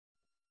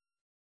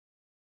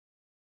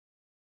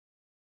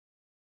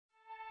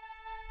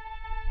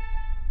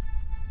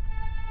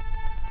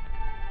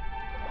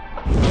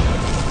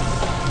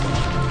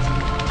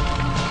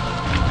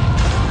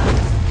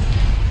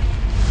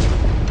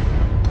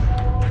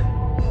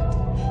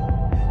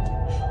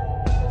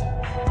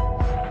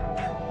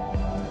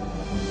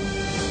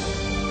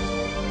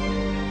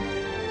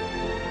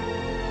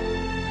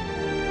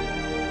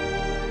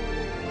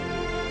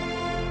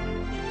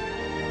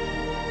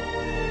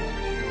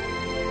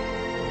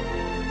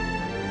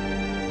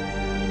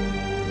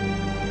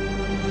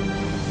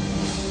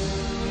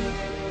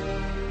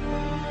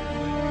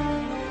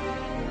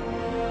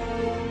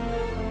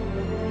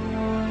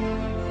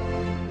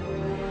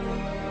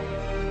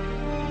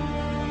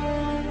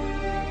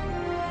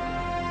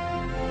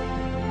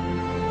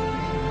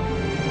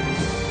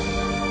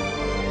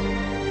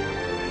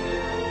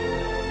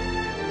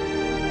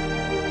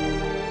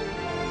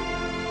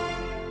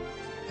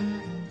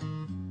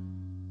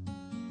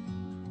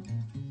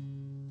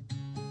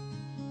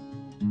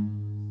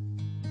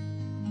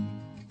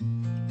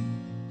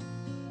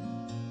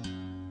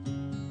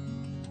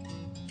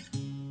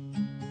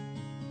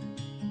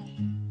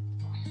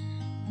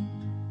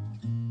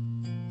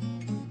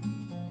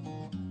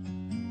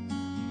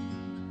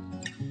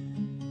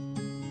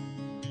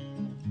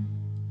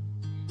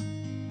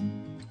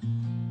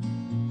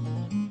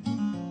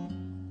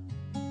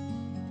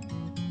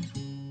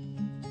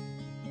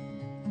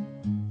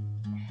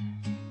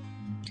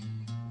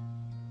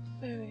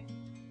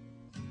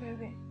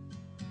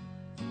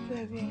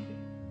Baby.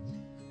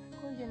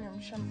 Ngoja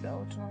niamsha muda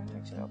wote na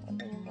nimechelewa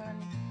kwenda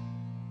nyumbani.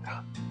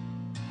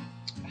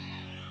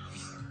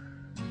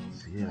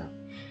 Zia.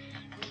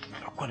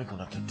 Kwani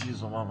kuna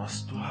tatizo mama,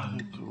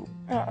 situlale tu.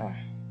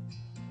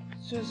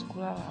 Siwezi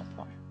kulala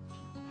hapa.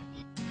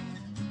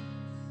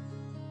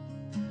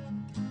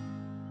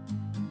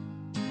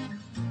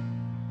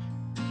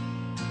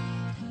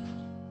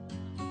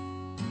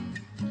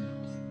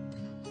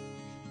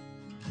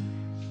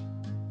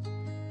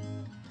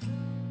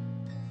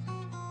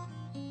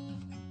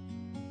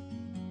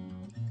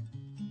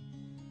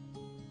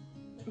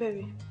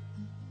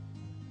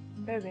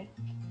 Baby.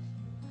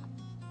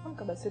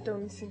 Amka basi hata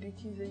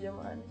unisindikize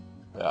jamani.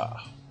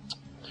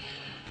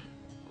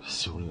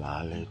 Si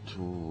ulale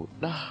tu.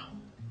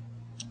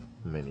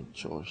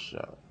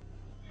 Mmenichosha.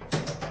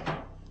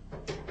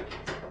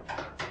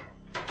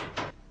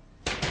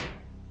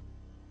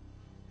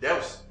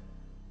 Deus.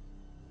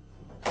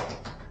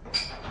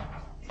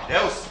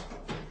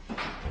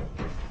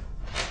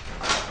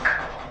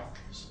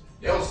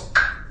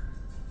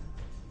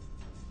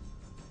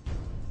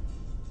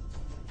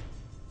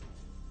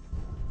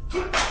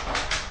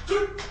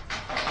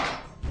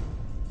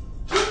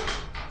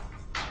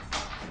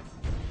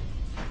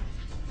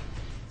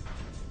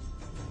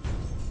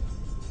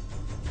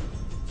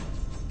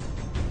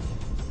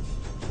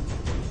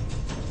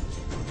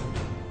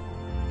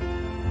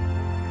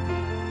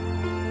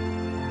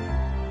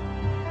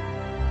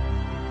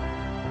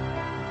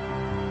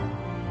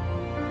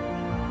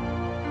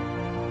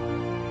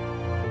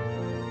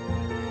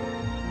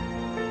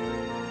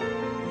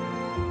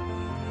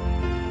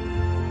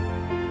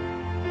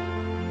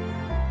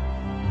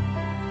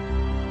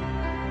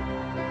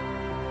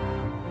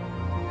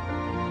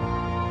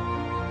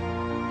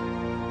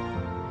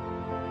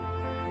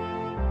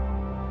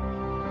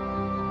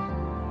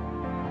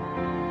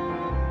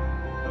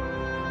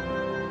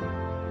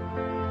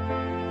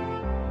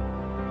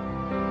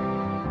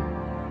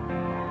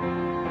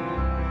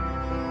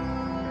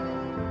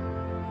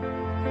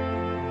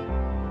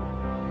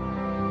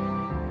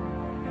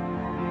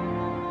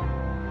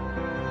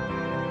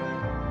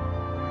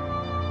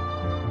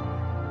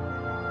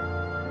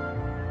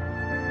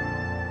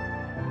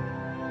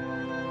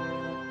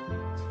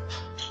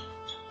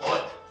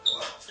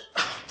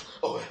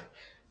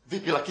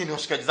 Vipi lakini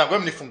washikaji zangu,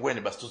 hebu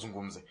nifungueni basi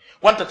tuzungumze.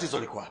 Kwani tatizo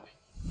liko wapi?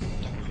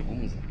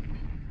 Tutakuzungumza.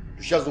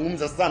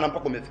 Tushazungumza sana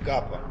mpaka umefika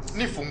hapa.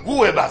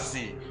 Nifungue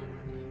basi.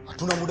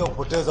 Hatuna muda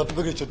kupoteza,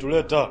 tupe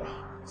kilichotuleta.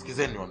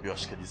 Sikizeni niwaambie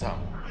washikaji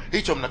zangu.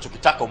 Hicho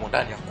mnachokitaka huko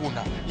ndani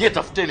hakuna. Nyie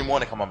tafuteni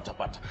muone kama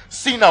mtapata.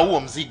 Sina huo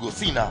mzigo,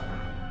 sina.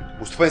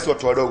 Usifanye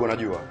watu wadogo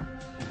najua.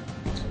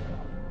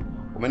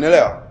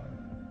 Umenielewa?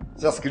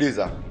 Sasa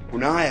sikiliza,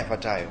 kuna haya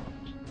yafuatayo.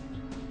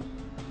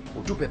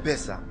 Utupe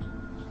pesa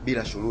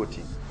bila shuruti,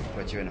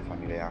 tuachiwe na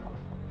familia yako.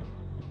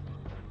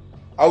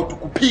 Au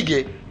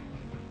tukupige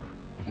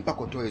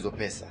mpaka utoe hizo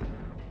pesa.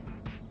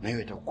 Na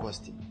hiyo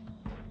itakukosti.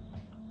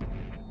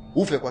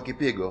 Ufe kwa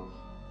kipigo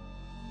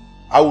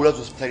au ulazwe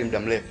hospitali muda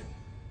mrefu.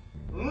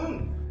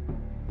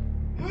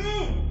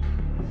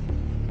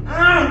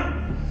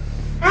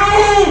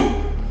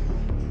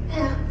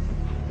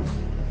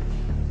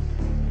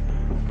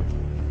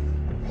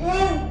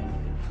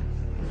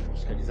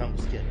 Washikaji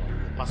zangu sikia.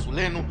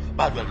 Masulenu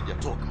bado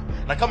halijatoka.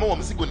 Na kama huo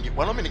mzigo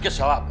ningekuwa nao mimi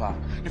ningesha wapa.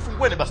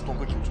 Nifungueni basi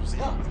tuongoe kitu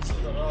uzima.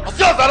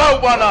 Sio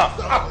dharau bwana.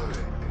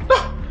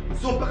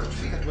 Sio mpaka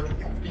tufika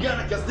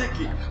kupigana kiasi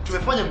hiki.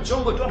 Tumefanya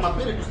mchongo tu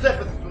mapele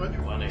tusepe sisi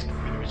tunajua bwana.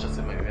 Mimi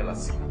nimeshasema hiyo hela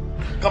si.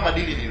 Kama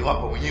dili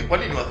niliwapa wenyewe, kwa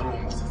nini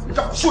wadhulumu sasa?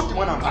 Nitakushuti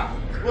mwanangu.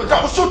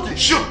 Nitakushuti.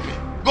 Shoot me.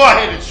 Go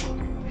ahead and shoot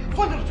me.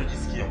 Fanya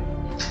unachojisikia.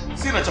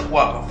 Sina cha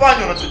kuwapa.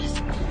 Fanya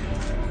unachojisikia.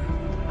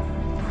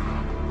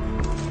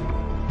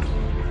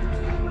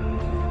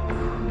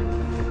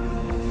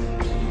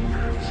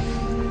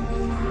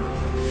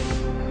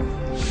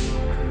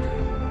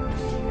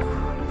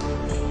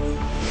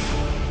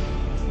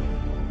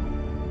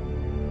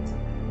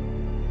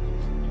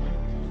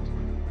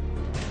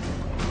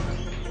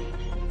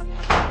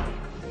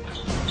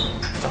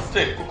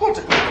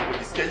 Kokote kwa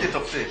kujisikia je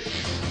tafute.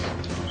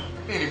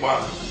 Nini bwana?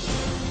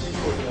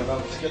 Siko tunataka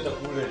kusikia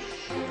kule.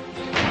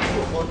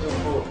 Kokote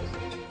huko.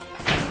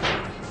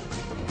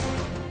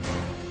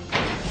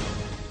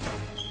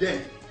 Den,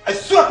 I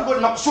swear to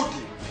God nakushuti.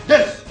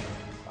 Den.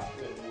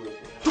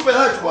 Tupe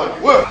haya tu bwana.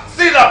 Wewe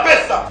sina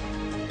pesa.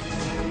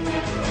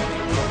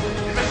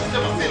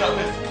 Nimesema sina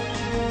pesa.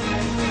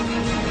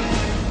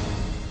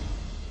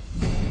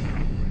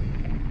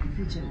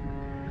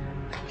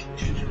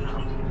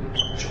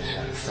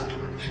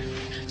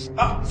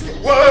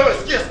 Wewe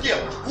sikia.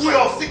 Huyo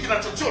husiki na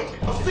chochote.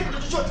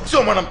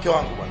 Sio mwanamke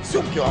wangu bwana,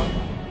 sio mke wangu.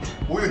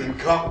 Huyu ni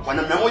mke wako kwa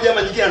namna moja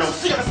ama nyingine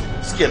anahusika.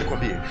 Sikia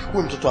nikwambie,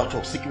 huyu mtoto watu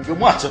husiki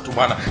ungemwacha tu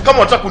bwana. Kama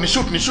unataka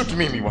kunishoot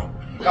mimi bwana.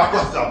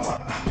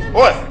 Sawa.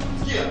 Oe,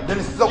 sikia.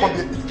 Dennis sasa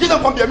kwambie. Kila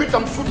kwambia mimi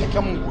nitamshuti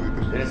kwa Mungu huyu.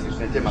 Dennis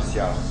usinete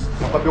masiara.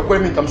 Nakwambia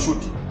kweli mimi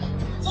nitamshuti.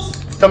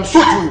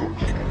 Nitamshuti huyu.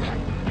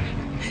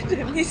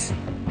 Dennis,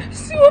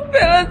 siwape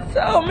hela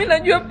zao. Mimi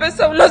najua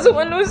pesa unazo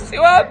wala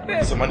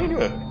usiwape. Sema nini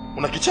wewe?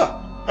 Una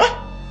kichaa? Ha?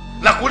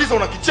 Nakuuliza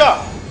una kichaa?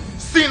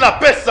 Sina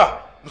pesa.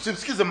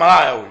 Msimsikize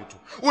malaya huyu tu.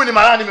 Huyu ni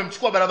malaya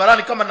nimemchukua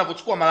barabarani kama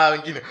ninavyochukua malaya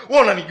wengine.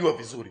 Wewe unanijua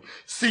vizuri.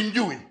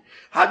 Simjui.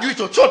 Hajui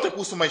chochote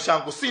kuhusu maisha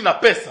yangu. Sina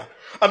pesa.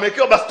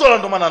 Amewekewa bastola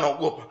ndio maana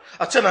anaogopa.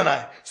 Achana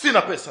naye.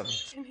 Sina pesa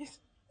mimi.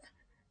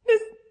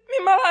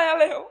 Mimi malaya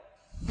leo.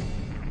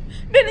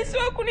 Dennis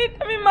wewe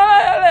kuniita mimi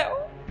malaya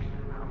leo.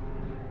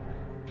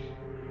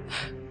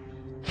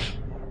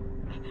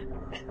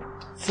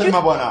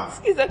 Sema bwana.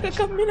 Sikiza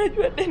kaka, mimi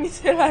najua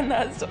Dennis hela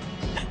nazo.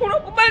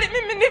 Unakubali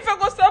mimi nife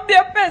kwa sababu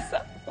ya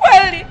pesa?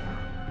 Kweli?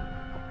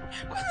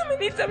 Kwanza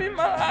umeniita mimi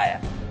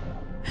malaya.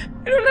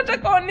 Ili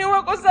unataka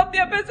waniue kwa sababu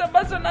ya pesa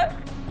ambazo na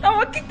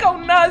hakika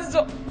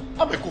unazo.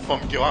 Amekufa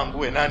mke wangu,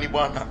 wewe nani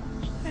bwana?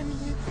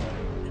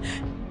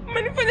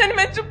 Umenifanya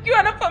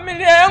nimechukiwa na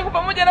familia yangu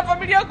pamoja na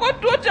familia yako,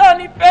 watu wote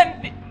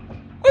hawanipendi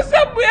kwa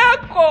sababu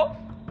yako.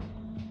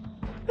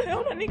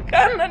 Leo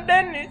unanikana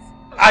Dennis.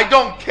 I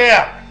don't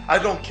care. I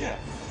don't care.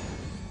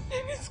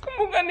 Dennis,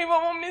 kumbuka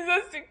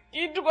nimemuumiza si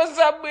kitu kwa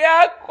sababu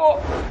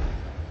yako.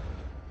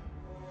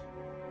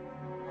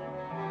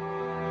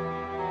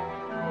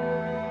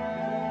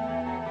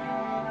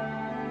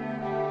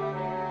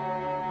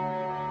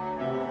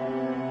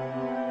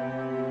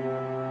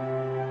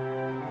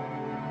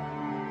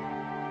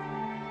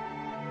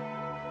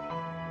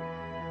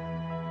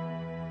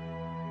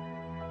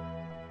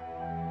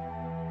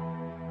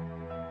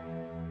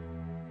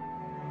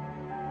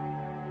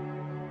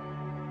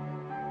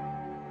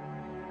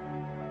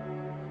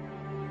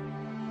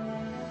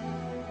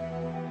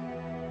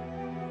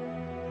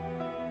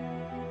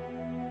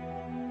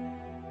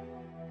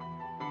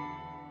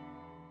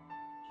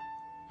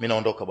 Mimi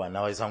naondoka bwana,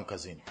 na wenzangu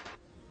kazini.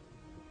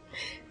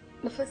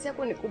 Nafasi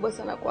yako ni kubwa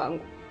sana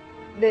kwangu.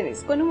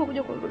 Dennis, kwa nini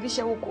umekuja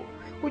kunirudisha huko?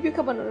 Hujui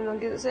kama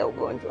naongezea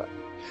ugonjwa.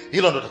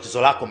 Hilo ndo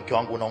tatizo lako mke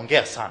wangu,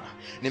 unaongea sana.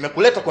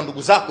 Nimekuleta kwa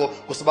ndugu zako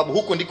kwa sababu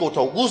huko ndiko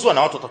utauguzwa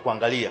na watu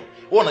watakuangalia.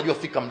 Wewe unajua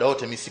fika muda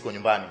wote mimi siko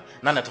nyumbani.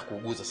 Nani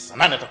atakuuguza sasa?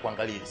 Nani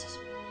atakuangalia sasa?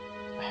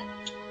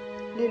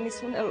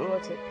 Dennis, una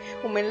lolote.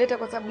 Umenileta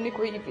kwa sababu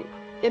niko hivi.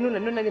 Yaani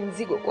unaniona ni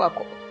mzigo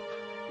kwako.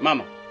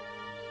 Mama,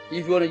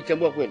 hivi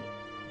unajitambua kweli?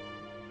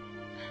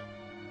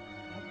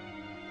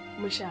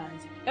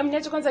 Umeshaanza. Hebu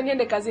niache kwanza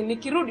niende kazini,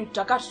 nikirudi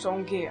tutakaa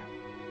tutaongea.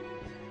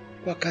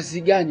 Kwa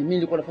kazi gani? Mimi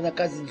nilikuwa nafanya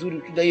kazi nzuri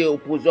kushinda hiyo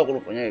upuuzi wako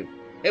unafanya hivi.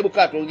 Hebu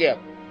kaa tuongea.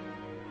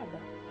 Baba,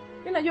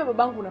 mimi najua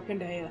babangu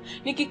unapenda hela.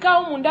 Nikikaa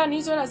humu ndani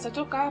hizo hela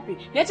zitatoka wapi?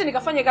 Niache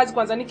nikafanye kazi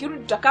kwanza, nikirudi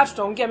tutakaa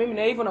tutaongea mimi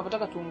na hivyo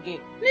unavyotaka tuongee.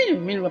 Nini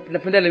mimi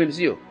napenda hela mimi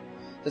sio?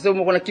 Sasa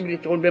uko na kiburi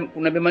cha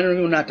kunambia maneno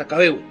mimi unataka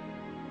wewe.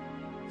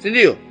 Si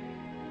ndio?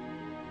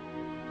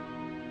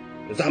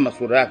 Tazama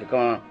sura yake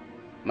kama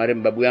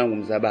marehemu babu yangu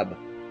mzaa baba.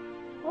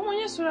 Wewe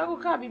mwenyewe sura yako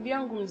kama bibi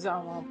yangu mzaa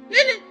baba.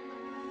 Nini?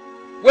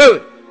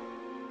 Wewe.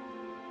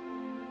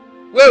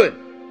 Wewe.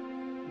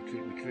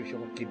 Ukiwesha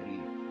kwa kiburi.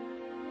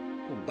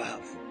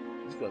 Kumbavu.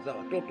 Sisi tunazaa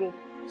watoto,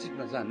 sisi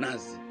tunazaa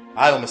nazi.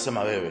 Hayo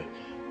umesema wewe.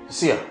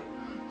 Sia.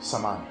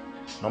 Samani.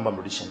 Naomba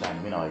mrudishe ndani,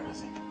 mimi nawahi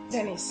kazini.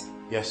 Dennis.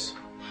 Yes.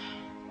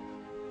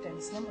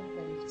 Dennis, naomba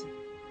nikulift.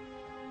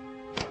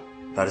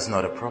 That is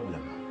not a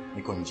problem.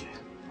 Niko nje.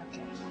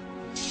 Okay.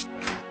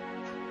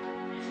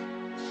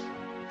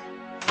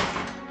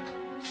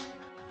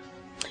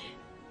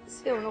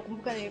 Sio,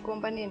 unakumbuka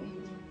nilikomba nini?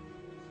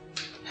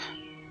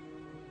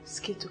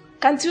 Sikitu.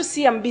 Can't you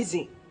see I'm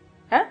busy?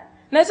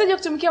 Nawezaje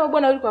kutumikia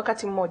mabwana wawili kwa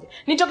wakati mmoja?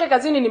 Nitoke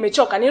kazini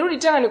nimechoka, nirudi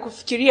tena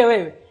nikufikirie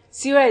wewe.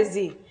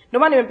 Siwezi. Ndio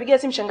maana nimempigia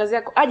simu shangazi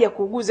yako aje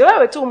kuuguze.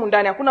 Wewe tu humu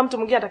ndani, hakuna mtu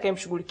mwingine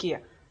atakayemshughulikia.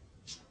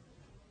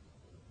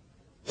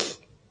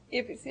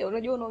 Hivi sio,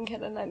 unajua unaongea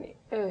na nani?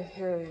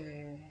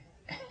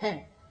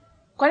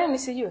 Kwa nini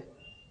nisijue?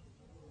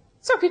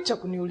 Sio kitu cha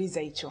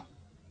kuniuliza hicho.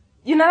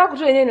 Jina lako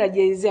tu lenyewe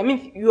linajielezea.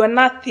 Mimi you are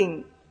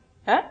nothing.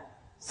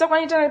 Sasa kwa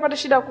nini tena nipate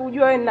shida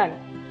kujua wewe ni nani?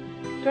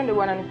 Twende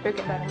bwana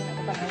nikupeke ndani, mimi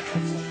nataka na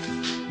wewe.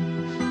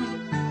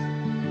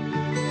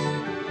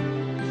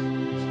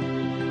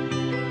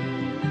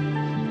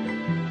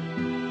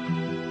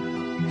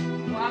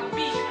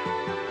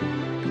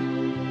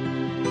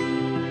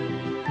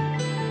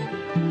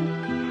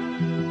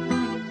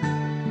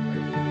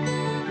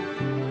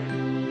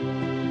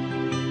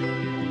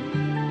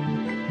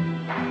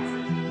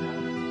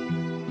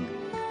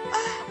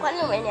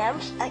 Kwani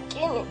umeniamsha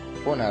lakini?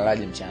 Mbona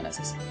unalala mchana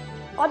sasa?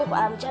 Kwani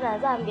kwa mchana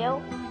dhambi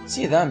au?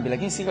 Si dhambi,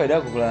 lakini si kawaida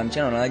yako kulala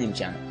mchana unalala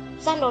mchana.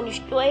 Sasa ndio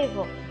unishtua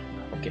hivyo.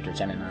 Okay,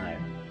 tuachane na hayo.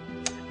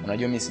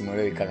 Unajua mimi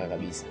simuelewi kaka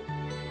kabisa.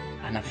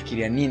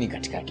 Anafikiria nini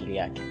katika akili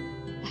yake?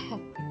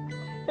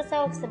 Sasa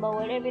wewe ukisema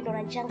uelewi ndio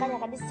unachanganya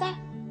kabisa.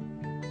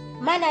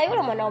 Maana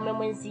yule mwanaume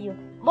mwenzio,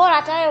 bora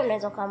hata wewe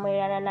unaweza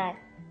kumwelewana naye.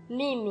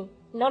 Mimi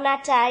naona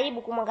hata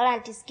aibu kumwangalia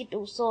antisikiti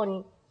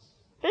usoni.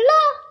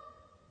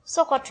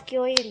 Sio kwa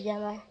tukio hili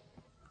jamani.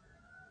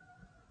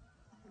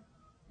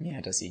 Mimi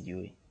hata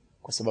sijui.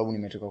 Kwa sababu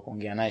nimetoka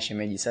kuongea naye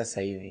shemeji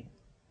sasa hivi.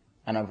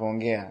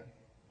 Anavyoongea,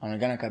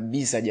 anaonekana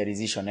kabisa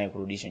hajaridhishwa naye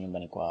kurudisha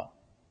nyumbani kwao.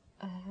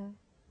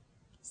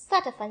 Sasa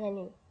atafanya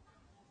nini?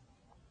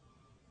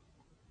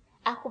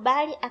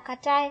 Akubali,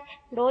 akatae,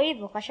 ndio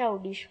hivyo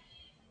kasharudishwa.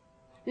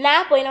 Na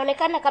hapo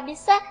inaonekana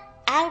kabisa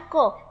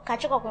anko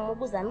kachoka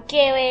kumuuguza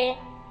mkewe.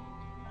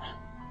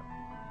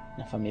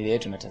 Na familia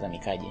yetu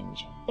natazamikaje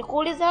nje?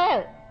 Nikuuliza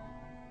wewe,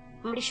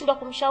 mlishindwa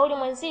kumshauri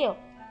mwenzio?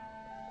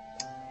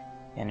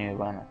 Yaani wewe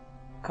bwana,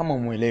 kama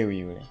umuelewi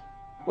yule.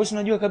 Wewe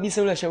unajua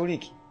kabisa yule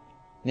ashauriki.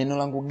 Neno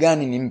langu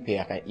gani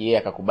nimpe yeye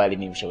akakubali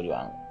mimi ushauri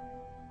wangu?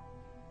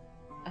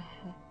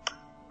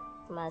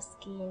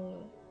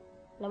 Maskini.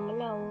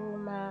 Namwona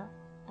huruma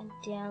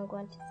anti yangu,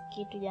 anti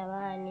Sikitu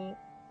jamani.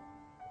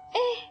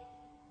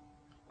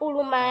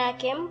 Huruma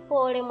yake,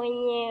 mpole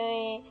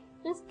mwenyewe,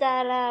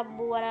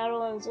 mstaarabu, ana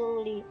roho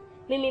nzuri.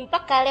 Mimi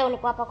mpaka leo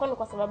niko hapa kwani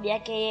kwa sababu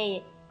yake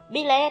yeye.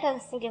 Bila yeye hata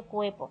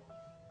nisingekuepo.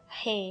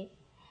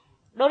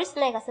 Doris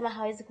naye akasema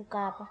hawezi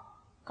kukaa hapa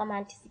kama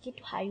anti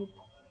Sikitu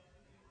hayupo.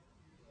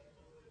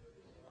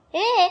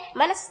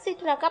 Maana sisi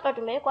tunakaa hapa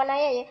tumewekwa na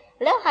yeye.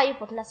 Leo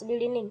hayupo,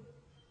 tunasubiri nini?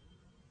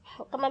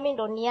 Kama mimi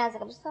ndo nianze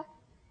kabisa.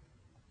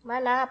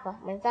 Maana hapa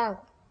mwenzangu,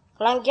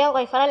 rangi yangu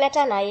haifanani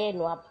hata na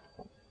yenu hapa.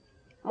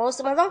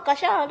 Mweusi mwenzangu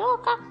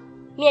kashaondoka.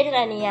 Mimi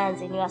tena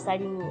nianze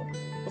niwasalimie.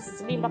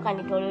 Nisisubiri mpaka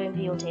nitolewe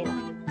mbio tena.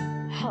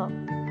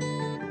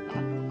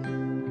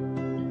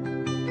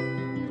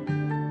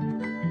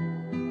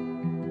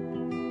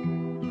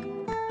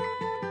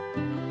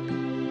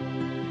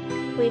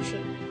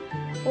 Wewe,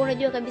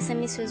 unajua kabisa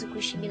mimi siwezi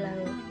kuishi bila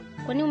wewe.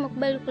 Kwa nini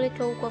umekubali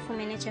kuletwa huko afu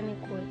umeniacha mimi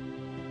kule?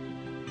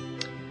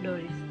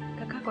 Doris,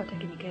 kakako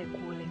hataki nikae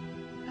kule.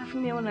 Alafu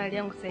mimi naona hali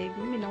yangu sasa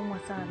hivi, mimi naumwa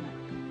sana.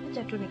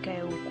 Acha tu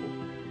nikae huko.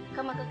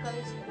 Kama kaka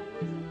hawezi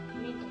kuuguza,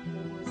 mimi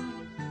nitakuuguza.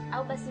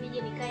 Au basi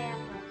nije nikae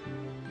hapa.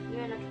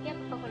 Niwe nafikia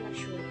papa na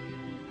shule.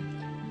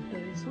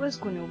 Doris, huwezi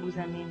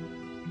kuniuguza mimi.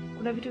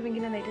 Kuna vitu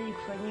vingine nahitaji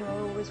kufanyiwa,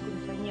 wewe huwezi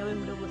kunifanyia, wewe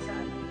mdogo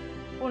sana.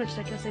 Wewe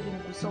unachotakiwa sasa hivi ni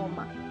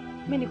kusoma.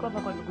 Mimi niko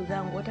hapa kwa ndugu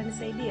zangu,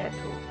 watanisaidia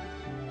tu.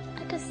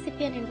 Hata sisi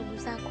pia ni ndugu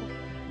zako.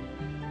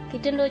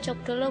 Kitendo cha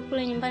kutolewa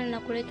kule nyumbani na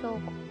kuletwa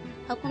huko,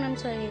 hakuna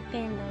mtu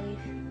aliyependa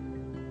hivi.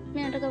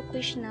 Mimi nataka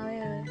kuishi na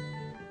wewe.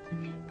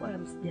 Wala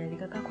msijali,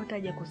 kakako hata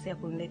hajakosea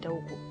kunileta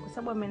huko. Kwa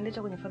sababu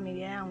amenileta kwenye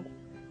familia yangu.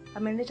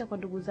 Amenileta kwa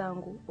ndugu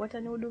zangu,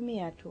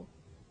 watanihudumia tu.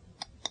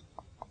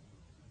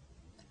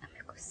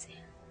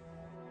 Amekosea.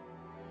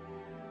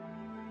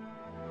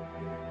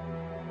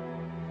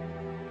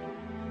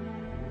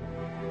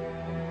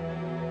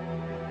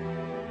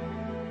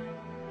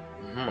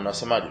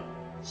 Unasemaje?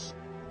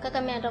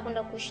 Kaka, mimi nataka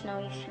kwenda kuishi na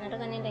wewe.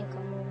 Nataka niende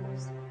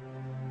nikamuuguze.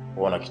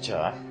 Uona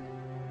kichaa?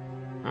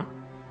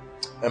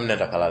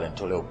 Nenda kalale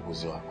nitolee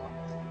upuuzi wako.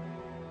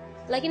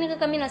 Lakini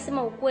kaka, mimi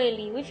nasema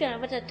ukweli. Wifi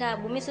anapata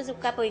taabu. Mimi siwezi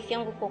kukaa hapa, wifi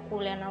yangu kwa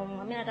kule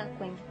anaumwa. Mimi nataka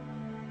kwenda.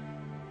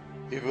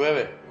 Hivi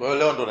wewe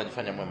leo ndo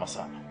unajifanya mwema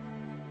sana.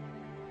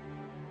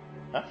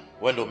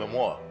 Wewe ndo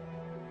umemwoa.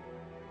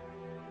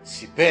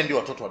 Sipendi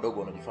watoto wadogo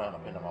wanajifanya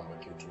wanapenda mambo ya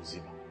kiutu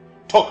uzima.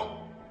 Toka.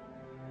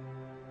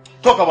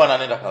 Toka bwana,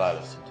 nenda kalale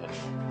usitani.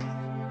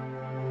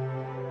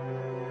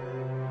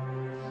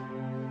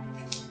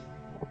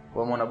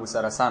 Wewe mwana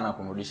busara sana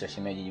kumrudisha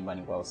shemeji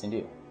nyumbani kwao, si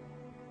ndio?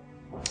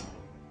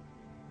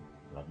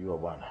 Najua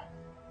bwana.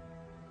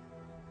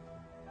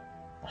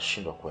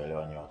 Nashindwa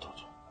kuelewa ni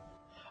watoto.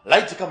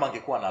 Laiti kama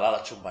angekuwa analala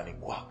chumbani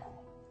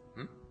kwako.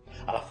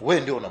 Alafu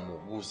wewe ndio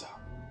unamuuguza.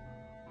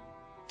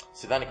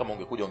 Sidhani kama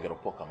ungekuja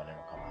ungeropoka maneno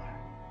kama haya.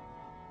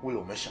 Ule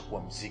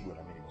umeshakuwa mzigo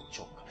na mimi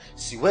nimechoka.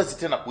 Siwezi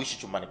tena kuishi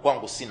chumbani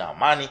kwangu, sina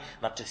amani,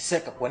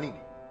 nateseka. Kwa nini?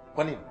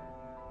 Kwa nini?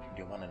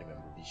 Ndio maana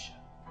nimemrudisha.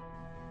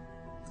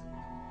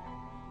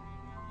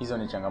 Hizo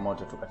ni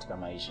changamoto tu katika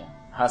maisha,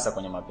 hasa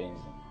kwenye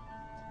mapenzi.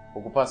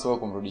 Ukupaswa wewe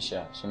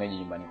kumrudisha shemeji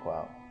nyumbani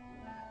kwao.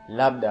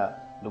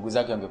 Labda ndugu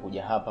zake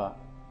wangekuja hapa,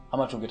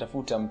 ama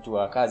tungetafuta mtu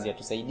wa kazi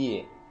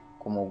atusaidie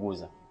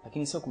kumuuguza,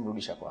 lakini sio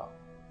kumrudisha kwao.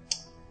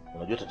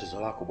 Unajua tatizo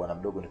lako bwana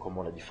mdogo ni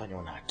kwamba unajifanya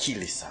una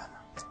akili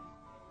sana.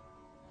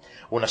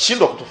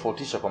 Unashindwa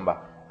kutofautisha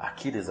kwamba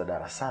akili za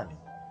darasani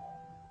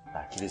na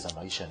akili za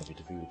maisha ni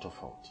vitu viwili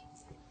tofauti.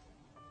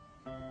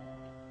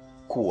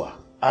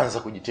 Anza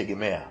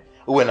kujitegemea,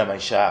 uwe na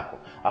maisha yako,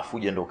 afu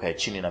uje ndo ukae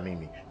chini na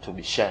mimi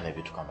tubishane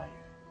vitu kama hivi.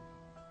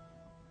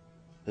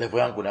 Level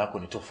yangu na yako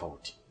ni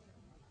tofauti.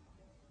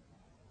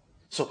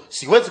 So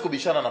siwezi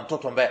kubishana na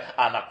mtoto ambaye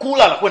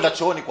anakula na kwenda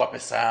chooni kwa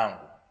pesa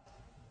yangu.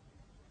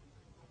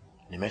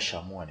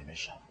 Nimeshaamua.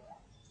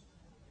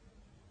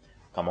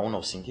 Kama una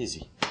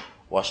usingizi,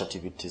 washa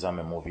TV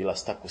tizame movie, ila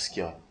sitaki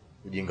kusikia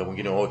ujinga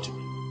mwingine wote.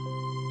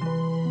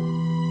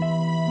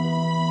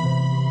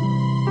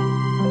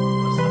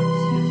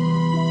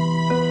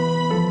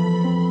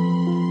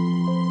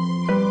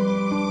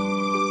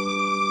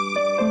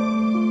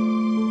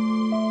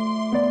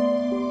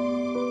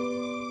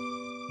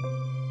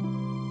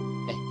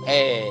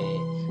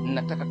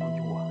 Nataka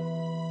kujua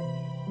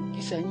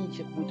kisa nyingi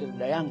cha kumwita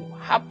dada yangu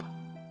hapa,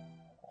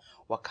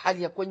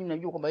 wakati ya kwenye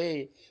unajua kwamba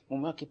yeye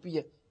mume wake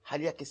pia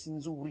hali yake si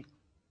nzuri.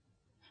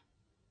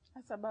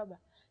 Sasa baba,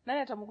 nani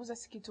atamuguza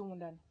Sikitu huko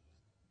ndani?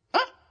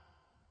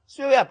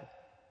 Sio wewe hapo.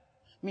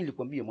 Mimi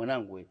nilikwambia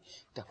mwanangu, wewe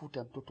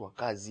tafuta mtoto wa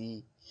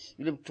kazi.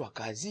 Yule mtoto wa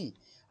kazi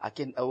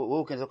wewe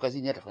ukianza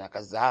kazini atafanya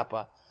kazi za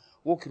hapa.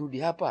 Wewe ukirudi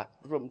hapa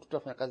mtoto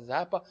afanya kazi za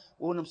hapa,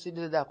 wewe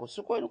unamsaidia dada yako.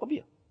 Sio kwa hiyo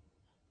nakwambia.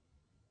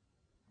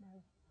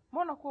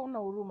 Mbona kuwa una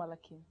huruma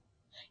lakini?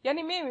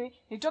 Yaani mimi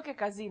nitoke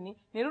kazini,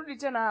 nirudi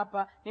tena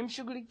hapa,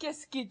 nimshughulikie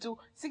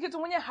Sikitu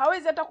mwenyewe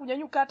hawezi hata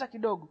kunyanyuka hata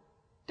kidogo.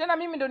 Tena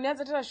mimi ndo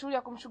nianze tena shughuli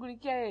ya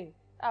kumshughulikia yeye.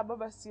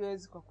 Baba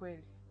siwezi kwa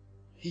kweli.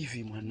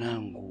 Hivi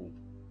mwanangu,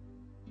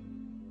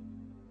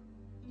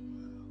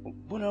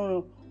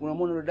 mbona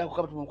unamwona dadako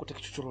kama tumemkuta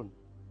kichochoroni?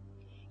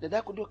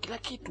 Dadako ndio kila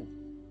kitu.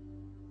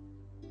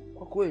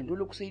 Kwa kweli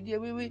ndio kusaidia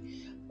wewe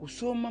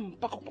kusoma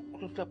mpaka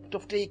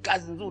kutafuta hii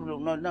kazi nzuri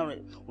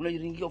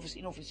unajiringia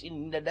ofisini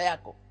ni dada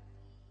yako.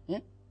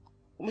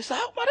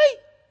 Umesahau Marai?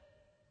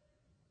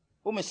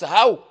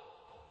 Umesahau?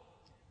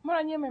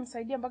 Mbona nyie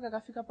mmemsaidia mpaka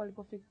kafika hapa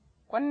alipofika?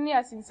 Kwa nini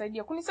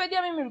asinisaidia?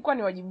 Kunisaidia mimi ilikuwa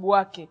ni wajibu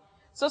wake.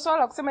 Sio swala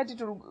la kusema eti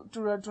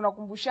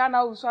tunakumbushana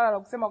au swala la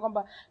kusema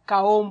kwamba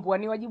kaombwa.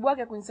 Ni wajibu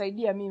wake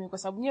kunisaidia mimi kwa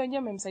sababu nyie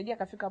wenyewe mmemsaidia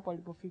kafika hapo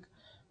alipofika.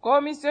 Kwa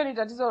hiyo mimi sioni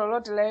tatizo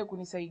lolote la yeye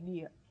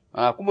kunisaidia.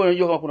 Kumbe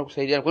unajua kama kuna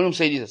kusaidia. Kwa nini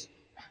umsaidie sasa?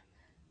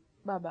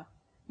 Baba,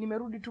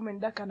 nimerudi tu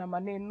mendaka na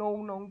maneno,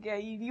 unaongea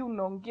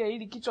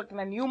hili, kichwa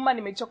kinaniuma,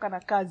 nimechoka na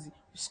kazi.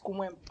 Usiku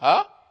mwema.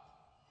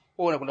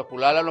 Wewe unakwenda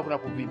kulala, unakwenda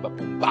kuvimba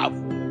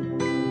pumbavu.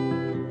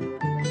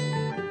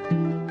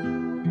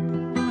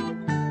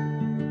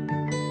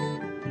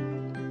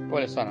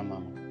 Pole sana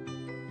mama.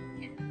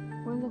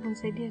 Unaweza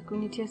kunisaidia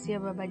kunitia sia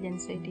baba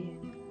hajanisaidia.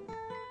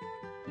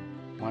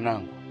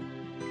 Mwanangu,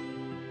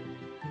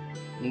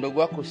 mdogo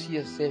wako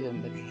sia sasa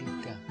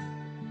mbadilika.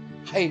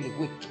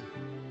 Haeleweki.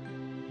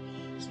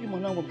 Sijui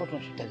mwanangu mpaka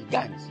na shetani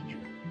gani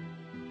sijui.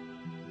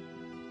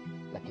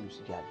 Lakini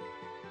usijali.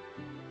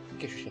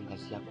 Kesho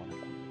shangazi yako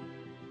anakuja.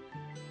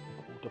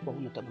 Utakuwa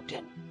huna tabu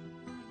tena.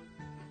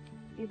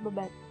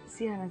 Baba,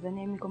 si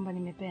anadhania mimi kwamba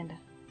nimependa.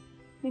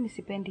 Mimi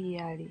sipendi hii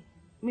hali.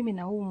 Mimi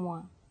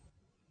naumwa.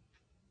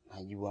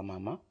 Najua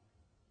mama.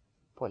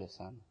 Pole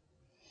sana.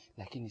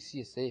 Lakini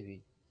si sasa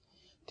hivi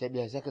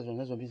tabia zake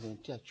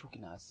zinazonitia chuki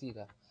na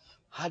hasira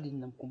hadi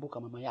ninamkumbuka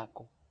mama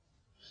yako.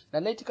 Na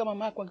laiti kama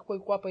mama yako angekuwa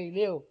yuko hapa hii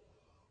leo,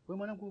 wewe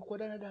mwanangu ulikuwa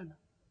dana.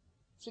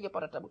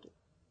 Usingepata tabu tena.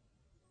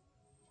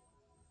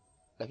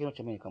 Lakini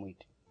acha mimi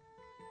nikamuite.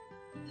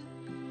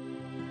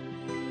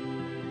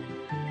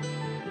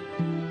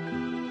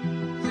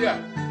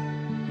 Sia.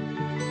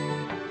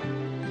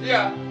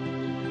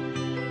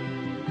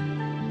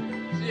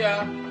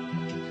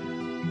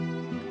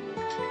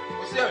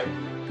 Usiwe.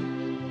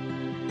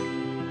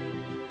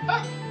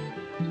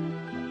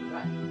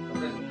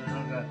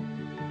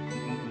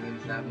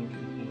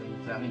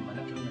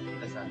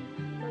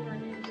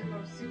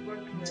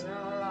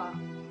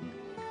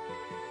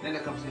 Nenda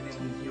kamsaidie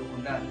mkeo huko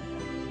ndani.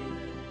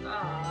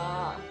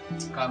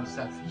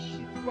 Kamsafishe.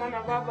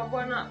 Bwana baba,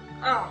 bwana.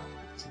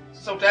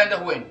 Sasa utaenda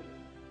hueni?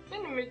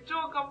 Mimi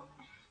nimechoka.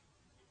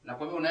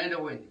 Nakwambia unaenda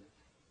hueni.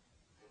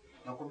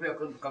 Nakwambia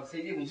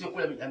kamsaidie mzee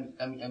kule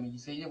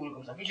amejisaidia kule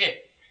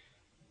kamsafishe.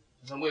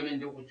 Sasa ngoja mimi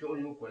ndio huko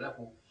chooni huko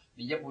alafu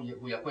nijapo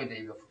huyakwenda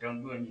hivyo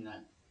futanjua mimi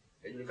nani.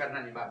 Yajulikana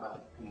nani baba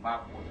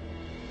pumbavu.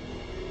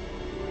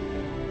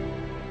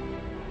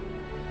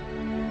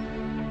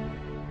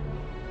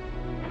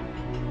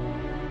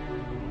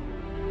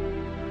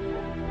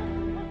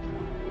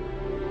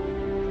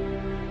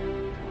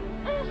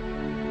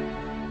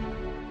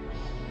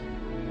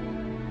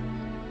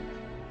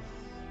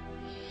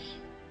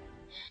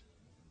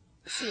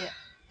 Sia,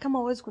 kama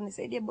huwezi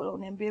kunisaidia bora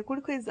uniambie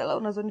kuliko hizo dharau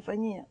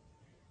unazonifanyia.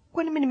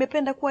 Kwani mimi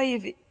nimependa kuwa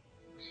hivi?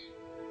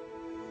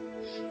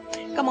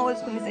 Kama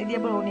huwezi kunisaidia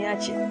bora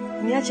uniache.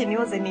 Niache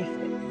nioze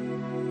nife.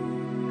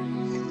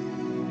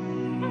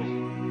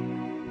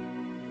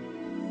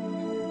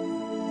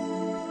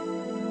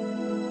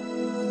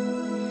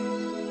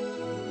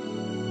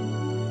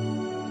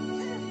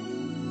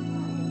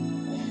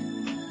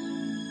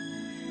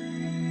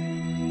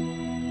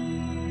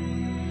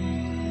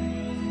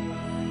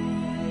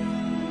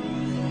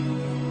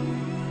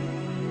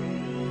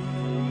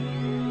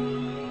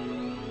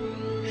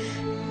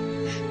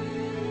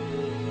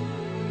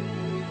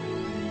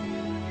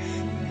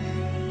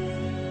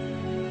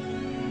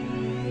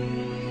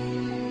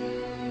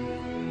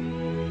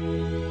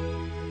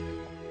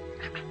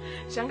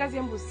 Shangazi,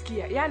 hebu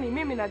sikia. Yaani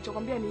mimi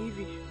ninachokwambia ni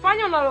hivi.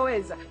 Fanya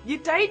unaloweza.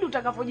 Jitahidi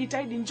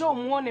utakapojitahidi, njoo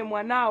muone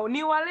mwanao.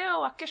 Ni wa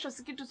leo wa kesho,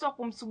 si kitu sio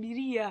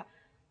kumsubiria.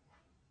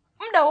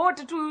 Muda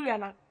wote tu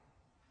yule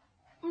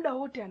muda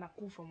wote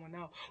anakufa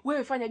mwanao.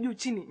 Wewe fanya juu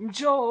chini,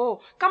 njoo.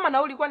 Kama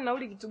nauli, kwani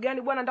nauli kitu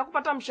gani bwana? Nitakupa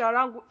hata mshahara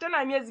wangu.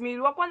 Tena miezi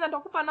miwili. Wa kwanza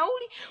nitakupa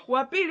nauli,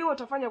 wa pili wewe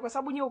utafanya kwa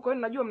sababu nyewe uko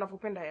wenu najua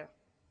mnavopenda hela.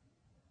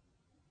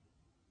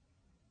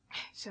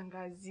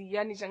 Shangazi,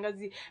 yani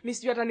shangazi, mimi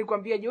sijui hata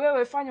nikwambiaje.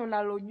 Wewe fanya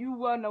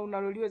unalojua na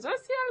unaloliweza.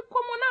 Wewe si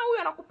alikuwa mwanao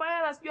huyu anakupa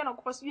hela, sijui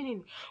anakupa sijui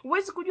nini.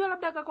 Huwezi kujua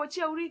labda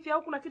akakuachia urithi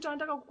au kuna kitu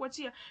anataka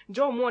kukuachia.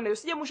 Njoo muone,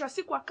 usije mwisho wa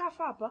siku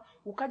akafa hapa,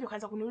 ukaje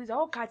ukaanza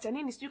kuniuliza, kaacha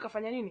nini, sijui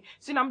kafanya nini.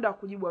 Sina muda wa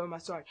kujibu hayo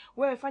maswali.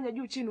 Wewe fanya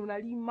juu chini,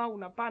 unalima,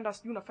 unapanda,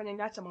 sijui unafanya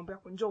nini, acha mambo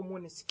yako, njoo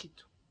muone si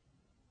kitu.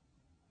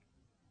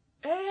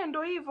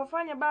 Ndio hivyo,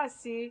 fanya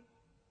basi.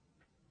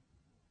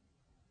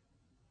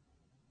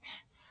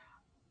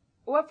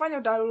 Wewe fanya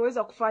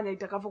utaloweza kufanya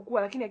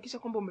itakavyokuwa, lakini hakikisha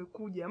kwamba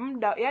umekuja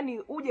muda, yani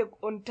uje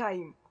on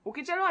time.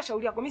 Ukichelewa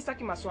shauri yako, mimi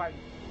sitaki maswali.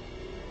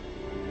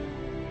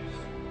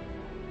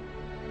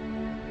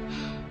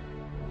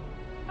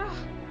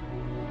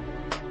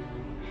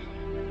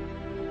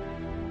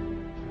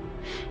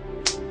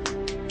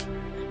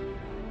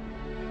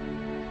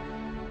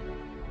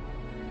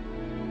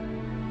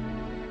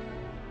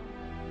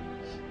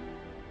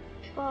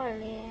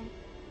 Pole.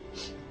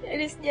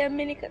 Yaani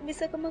sijaamini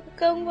kabisa kama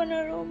kakaangu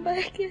ana roho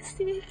mbaya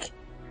kiasi hiki.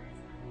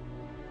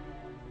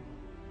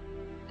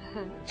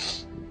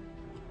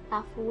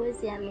 Afu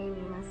huwezi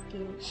amini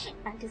maskini.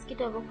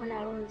 Antisikito alikuwa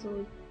na roho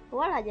nzuri.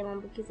 Wala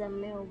hajamambukiza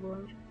mmeo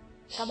ugonjwa.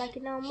 Kabaki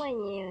nao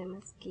mwenyewe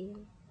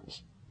maskini.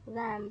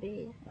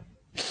 Dhambi.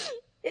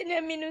 Yaani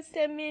amini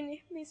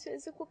usiamini, mimi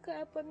siwezi kukaa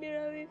hapa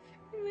bila wifi.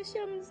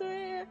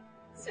 Nimeshamzoea.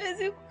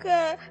 Siwezi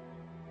kukaa.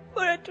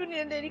 Bora tu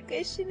niende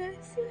nikaishi naye.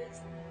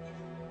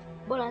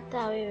 Bora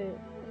hata wewe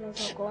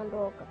unaweza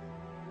kuondoka.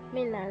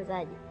 Mimi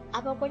naanzaje?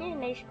 Hapa kwenye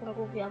naishi kwa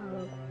nguvu ya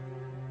Mungu.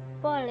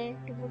 Pole,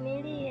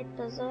 tuvumilie,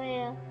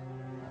 tutazoea.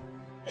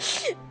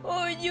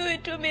 Ujui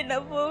tu mimi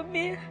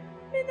navyoumia.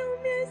 Mimi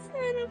naumia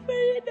sana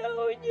Farida,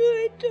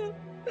 ujui tu.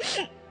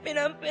 Mimi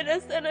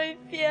nampenda sana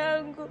wifi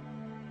yangu.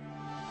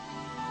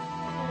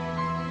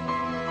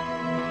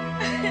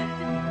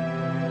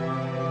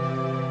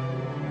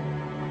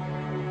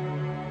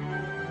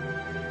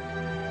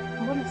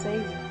 Mbona sasa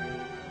hivi?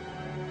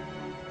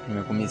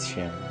 Nimekumisi.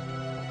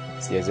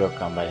 Sijazoea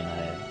kukaa mbali na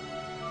wewe.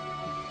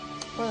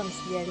 Wala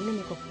msijali, mimi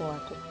niko poa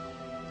tu.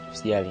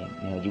 Usijali,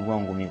 ni wajibu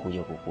wangu mimi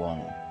kuja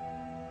kukuona.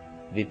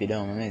 Vipi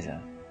dawa umemeza?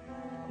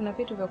 Kuna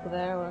vitu vya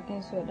kudharau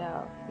lakini sio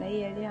dawa. Na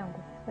hii hali yangu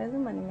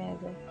lazima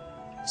nimeze.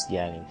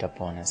 Usijali,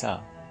 utapona,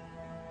 sawa?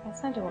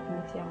 Asante kwa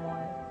kunitia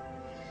moyo.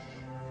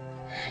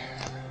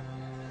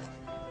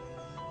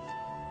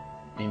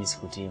 Mimi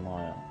sikutii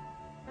moyo.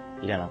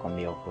 Ila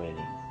nakwambia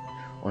ukweli.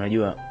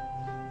 Unajua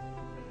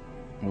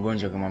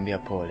mgonjwa ukimwambia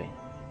pole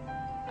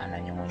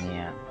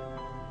ananyong'onyea,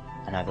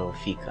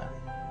 anadhoofika.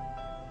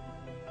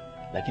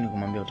 Lakini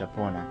kumwambia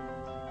utapona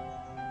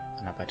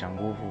anapata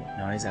nguvu,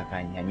 naweza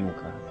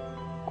akanyanyuka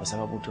kwa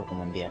sababu tu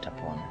kumwambia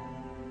atapona.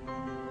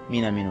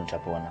 Mimi naamini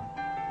utapona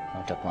na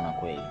utapona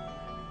kweli.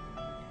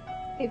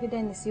 Hivi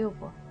Dennis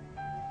yupo?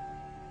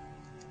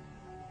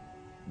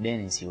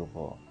 Dennis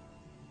yupo.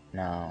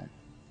 Na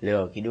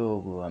leo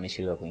kidogo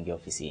amechelewa kuingia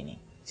ofisini.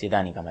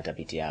 Sidhani kama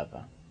atapitia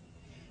hapa.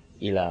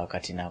 Ila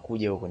wakati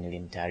nakuja huko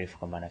nilimtaarifu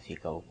kwamba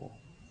anafika huko.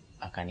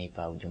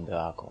 Akanipa ujumbe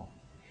wako.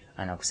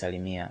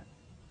 Anakusalimia,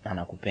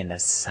 anakupenda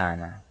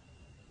sana.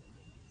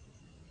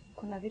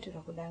 Kuna vitu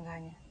vya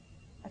kudanganya.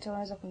 Hata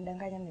unaweza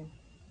kunidanganya mimi?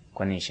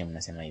 Kwa nini Shem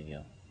mnasema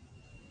hivyo?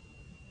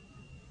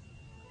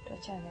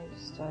 Tuachane hiyo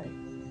story.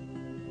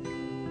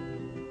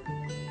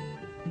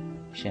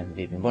 Shem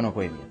vipi? Mbona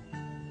uko hivyo?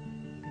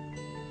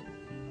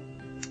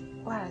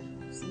 Wala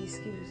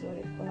sijisikii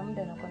vizuri. Kuna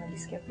muda nakuwa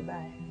najisikia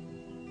vibaya.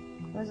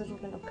 Unaweza tu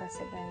kwenda kukaa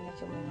sebuleni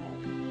niache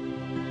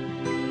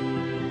mwenyewe.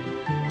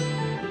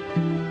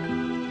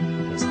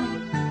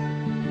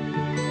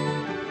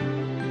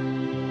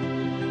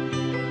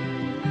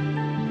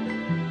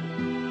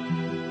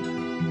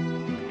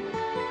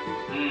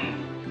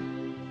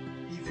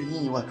 Hivi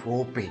nyinyi watu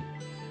weupe,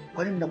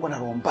 kwa nini mnakuwa na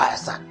roho mbaya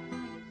sana?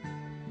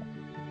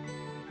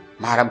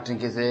 Mara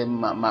mtengeze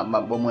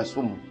mabomu ya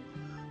sumu,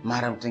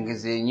 mara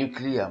mtengeze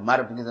nuclear,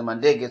 mara mtengeze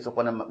mandege sio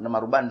kwa na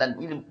marubani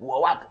ndani ili mkuua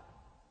watu.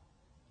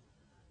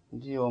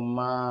 Ndio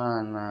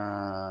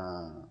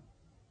maana.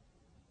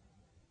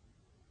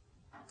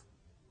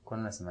 Kwa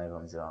nini unasema hivyo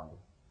mzee wangu?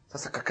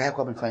 Sasa kaka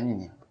yako amefanya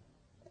nini hapa?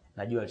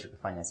 Najua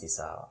alichokifanya si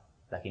sawa,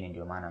 lakini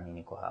ndio maana mimi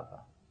niko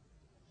hapa.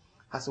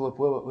 Hasa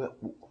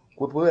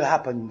wewe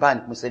hapa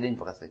nyumbani kumsaidia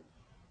mpaka sasa.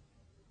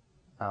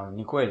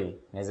 Ni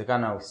kweli,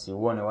 inawezekana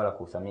usiuone wala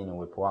kuthamini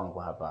uwepo wangu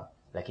hapa,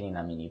 lakini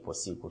naamini ipo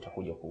siku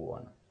utakuja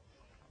kuuona.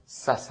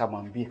 Sasa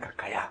mwambie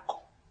kaka yako.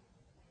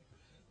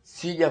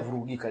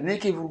 Sijavurugika.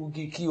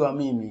 Nikivurugikiwa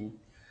mimi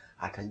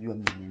atajua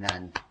mimi ni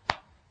nani.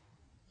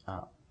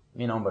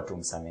 Mimi naomba tu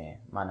msamehe,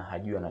 maana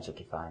hajui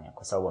anachokifanya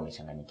kwa sababu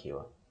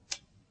amechanganyikiwa.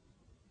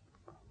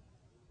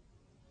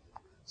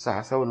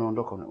 Sasa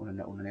unaondoka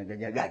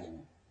unanegajagaje?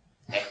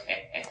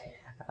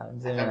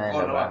 Mzee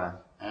naenda bwana.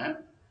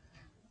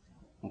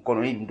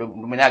 Mkono hivi ndo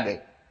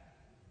umenyaga.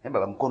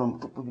 Baba mkono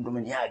mtupu ndo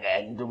umenyaga,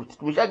 yani ndo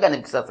tumeshaga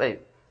ni sasa hivi.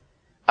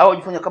 Au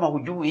unajifanya kama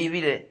hujui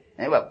hivi vile.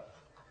 Baba.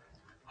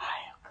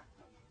 Haya.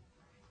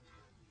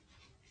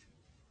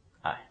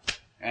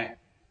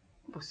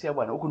 Bosi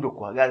bwana, huko ndio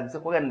kwa gari. Sasa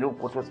kwa gari ndio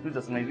kwa hospitali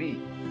sasa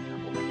hivi.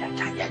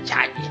 Umechaja.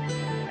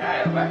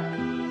 Haya bwana.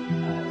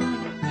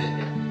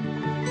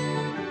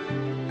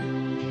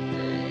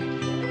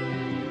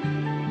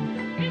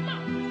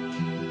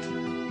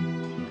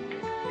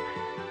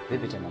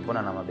 Vipi tena,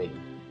 mbona na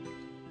mabegi?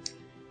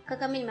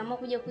 Kaka mimi nimeamua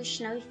kuja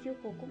kuishi na wifi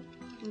huko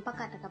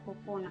mpaka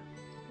atakapopona.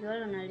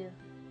 Ndio na leo.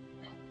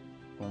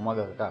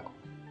 Umemwaga kakako?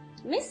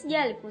 Mimi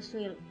sijali kuhusu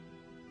hilo.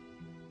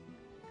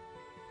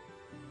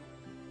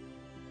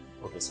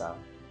 Okay, sawa.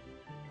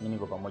 Mimi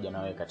niko pamoja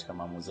na wewe katika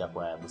maamuzi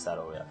yako ya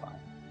busara uliyofanya.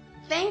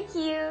 Thank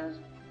you.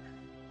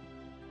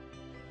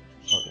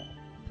 Okay.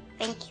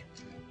 Thank you.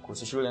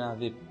 Kuhusu shule na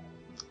vipi?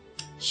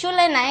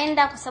 Shule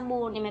naenda kwa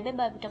sababu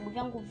nimebeba vitabu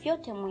vyangu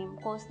vyote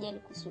muhimu. Kwa hiyo sijali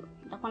kusuru.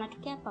 Nitakuwa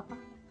natokea hapa.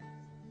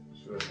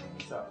 Shule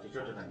ni sawa,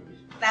 chochote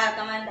najulisha. Sawa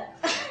kamanda.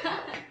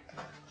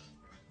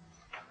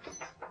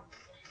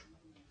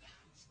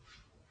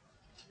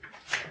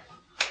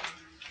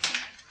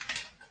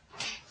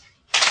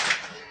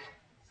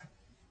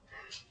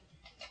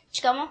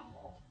 Shikamoo.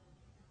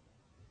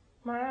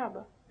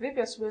 Marahaba.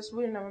 Vipi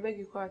asubuhi na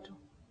mabegi kwa watu?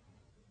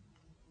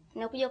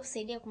 Nakuja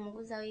kusaidia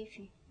kumuuguza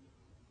wifi.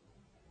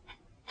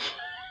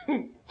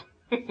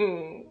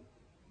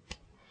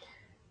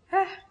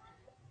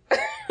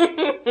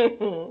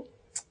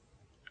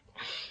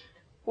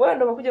 Wewe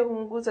ndo umekuja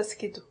kumuuguza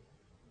sikitu.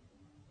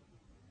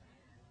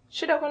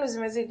 Shida kwenu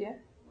zimezidi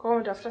Kwa hiyo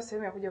unatafuta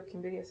sehemu ya kuja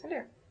kukimbilia, si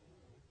ndio?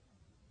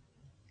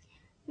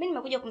 Mimi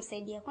nimekuja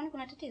kumsaidia. Kwani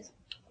kuna tatizo?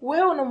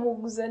 Wewe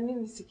unamuuguza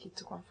nini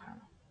sikitu kwa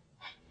mfano?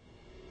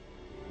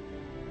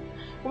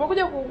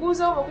 Umekuja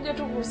kuuguza au umekuja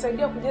tu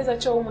kusaidia kujaza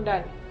choo humu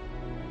ndani?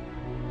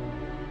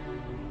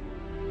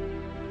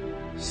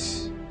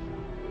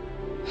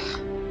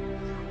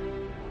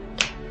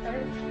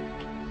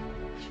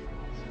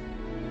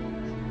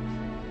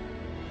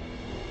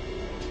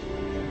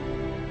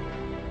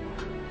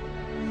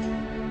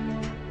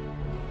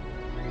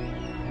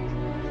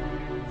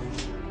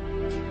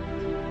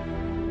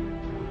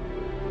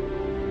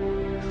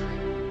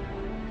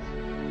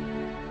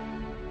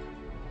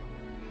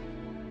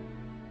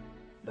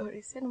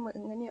 Sasa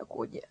nimeng'ang'ania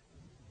kuja.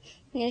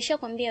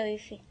 Nilishakwambia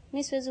wifi,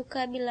 mimi siwezi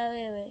kukaa bila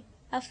wewe.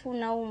 Afu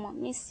unaumwa,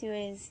 mimi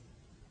siwezi.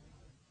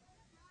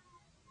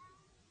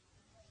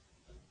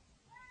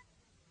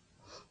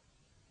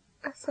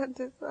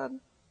 Asante sana.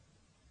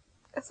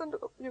 Asante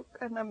kwa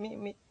kukaa na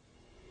mimi.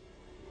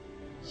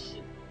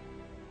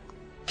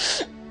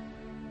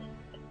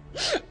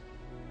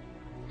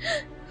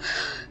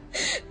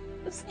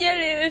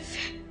 Usijali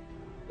wifi.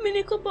 Mimi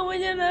niko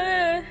pamoja na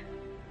wewe.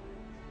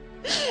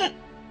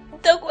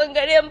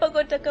 Nitakuangalia mpaka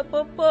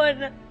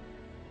utakapopona.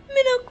 Mimi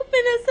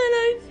nakupenda sana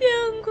wifi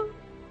yangu.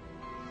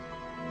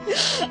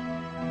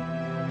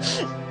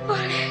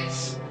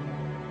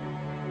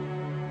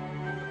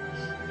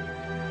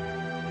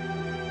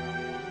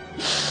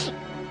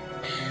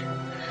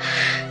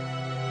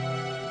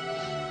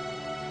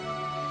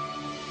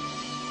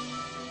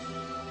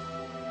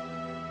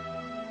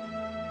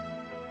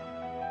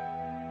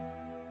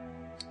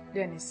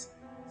 Dennis,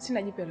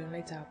 sina jipya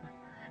lilileta hapa.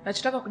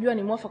 Nachotaka kujua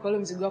ni mwafaka ule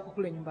mzigo wako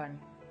kule nyumbani.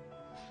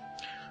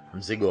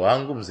 Mzigo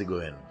wangu, mzigo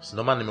wenu. Si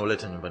ndio maana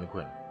nimeuleta nyumbani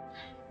kwenu.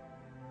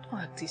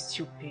 What is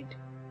stupid.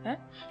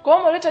 Kwa hiyo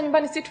umeuleta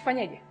nyumbani si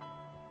tufanyeje?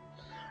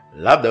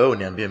 Labda wewe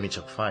uniambie mimi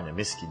cha kufanya,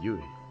 mimi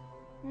sikijui.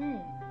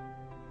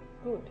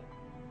 Good.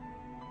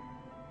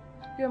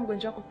 Yule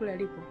mgonjwa wako kule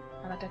alipo,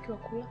 anatakiwa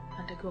kula,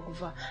 anatakiwa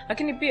kuvaa.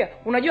 Lakini pia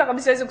unajua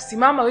kabisa hawezi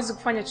kusimama, hawezi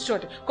kufanya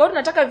chochote. Kwa hiyo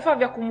tunataka vifaa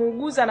vya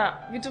kumuuguza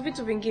na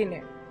vitu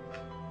vingine.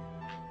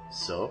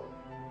 So,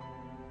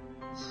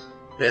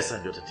 pesa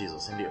ndio tatizo,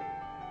 si ndio?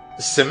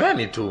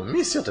 Semeni tu,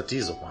 mimi sio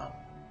tatizo kwangu.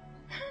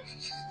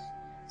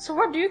 So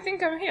what do you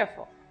think I'm here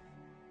for?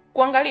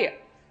 Kuangalia.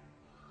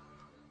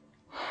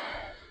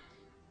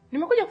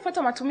 Nimekuja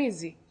kufuata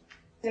matumizi.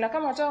 Na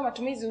kama unataka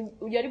matumizi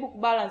ujaribu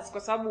kubalance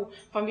kwa sababu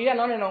familia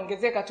naona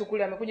inaongezeka tu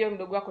kule. Amekuja yule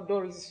mdogo wako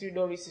Doris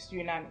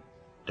sijui nani.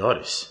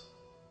 Doris?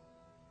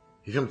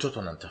 Hivi mtoto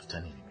anamtafuta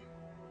nini mimi?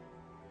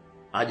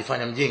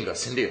 Ajifanya mjinga,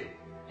 si ndio?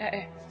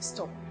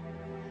 Stop.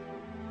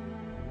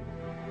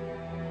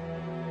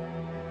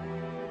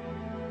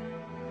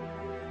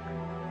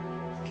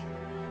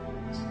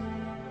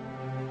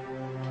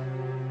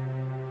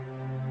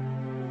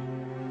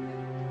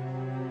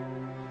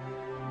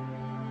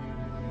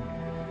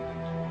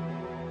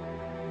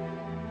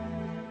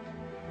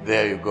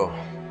 There you go.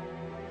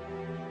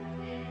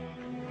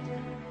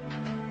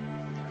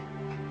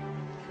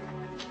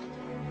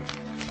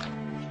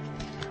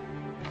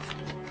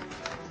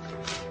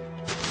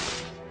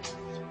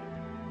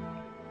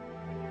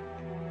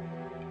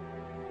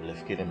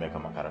 Ulifikiri nimeweka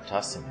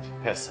makaratasi ni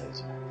pesa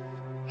hizo?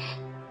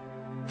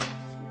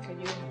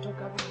 Kajua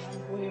kutoka hapo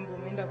na wimbo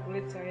umeenda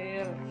kuleta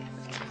hela.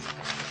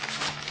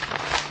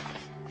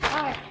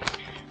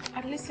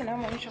 At least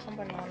naonyesha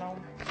kwamba ni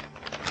mwanaume.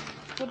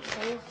 Good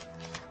for you.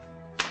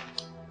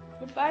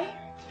 Goodbye.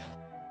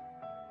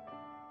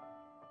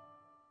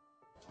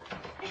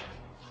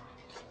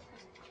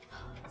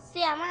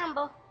 Sia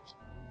mambo.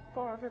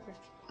 Poa vipi?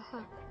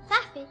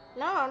 Safi.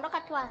 Naona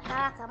ondoka tu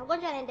haraka.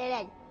 Mgonjwa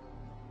anaendeleaje?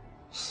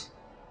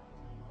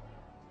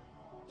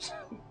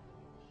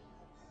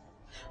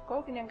 Kwa hiyo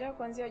ukiniangalia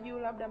kuanzia juu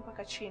labda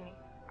mpaka chini,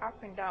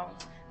 up and down,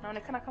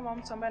 naonekana kama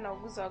mtu ambaye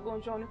anauguza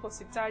wagonjwa au niko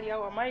hospitali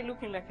au am I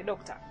looking like a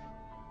doctor?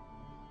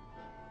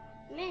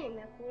 Mimi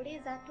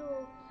nimekuuliza tu,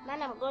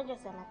 maana mgonjwa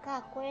sana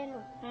kaa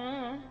kwenu.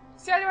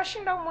 Si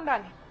aliwashinda huko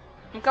ndani.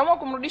 Mkaamua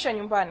kumrudisha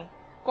nyumbani.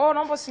 Kwa hiyo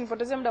naomba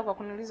usinipotezee muda kwa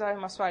kuniuliza hayo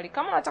maswali.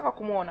 Kama unataka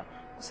kumuona,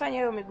 kusanya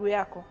hiyo miguu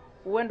yako,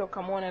 uende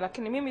ukamuone,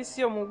 lakini mimi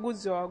sio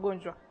muuguzi wa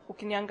wagonjwa.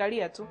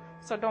 Ukiniangalia tu,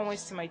 so don't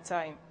waste my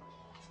time.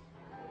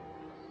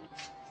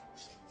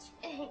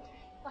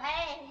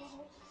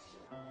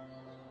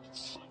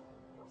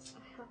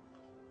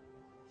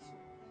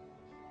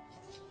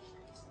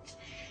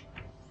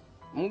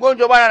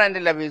 Mgonjwa bwana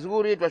anaendelea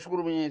vizuri,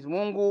 tunashukuru Mwenyezi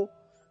Mungu.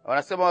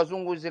 Wanasema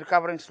wazungu is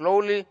recovering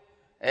slowly.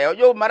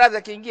 Unajua maradhi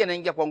yakiingia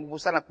naingia kwa nguvu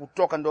sana,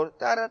 kutoka ndo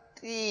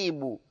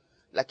taratibu.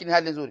 Lakini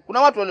hali nzuri.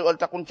 Kuna watu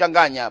walitaka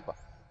kunichanganya hapa.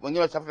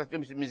 Wengine watafuta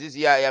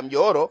mizizi ya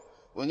mjohoro,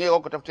 wengine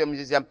wako tafuta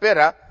mizizi ya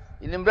mpera,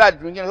 ili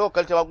mradi wengine wao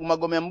kaleta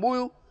magome ya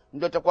mbuyu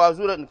ndio itakuwa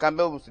wazuri.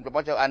 Nikamwambia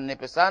msimpacha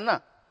anepe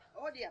sana.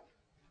 Hodi hapa.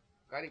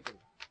 Karibu.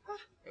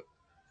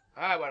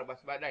 Bwana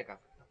basi baadaye kaka.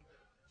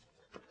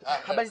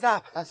 Habari za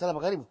hapa? Salama,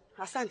 karibu.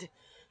 Asante.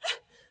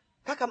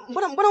 Kaka,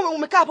 mbona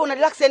umekaa hapa una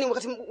relax yani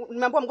wakati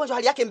nimeambiwa mgonjwa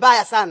hali yake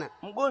mbaya sana?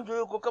 Mgonjwa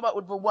yuko kama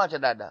ulipomwacha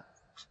dada.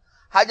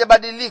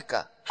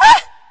 Hajabadilika.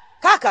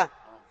 Kaka,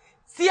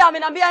 si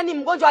ameniambia yani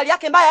mgonjwa hali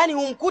yake mbaya yani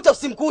umkute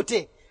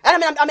usimkute.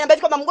 Yaani ameambia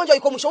kwamba mgonjwa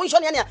yuko mwisho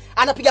yani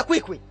anapiga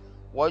kwikwi.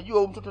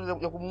 Wajua mtoto ya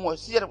kumuua,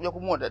 si ya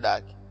kumuua dada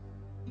yake.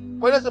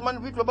 Kwa hiyo sema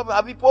vitu ambavyo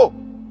havipo.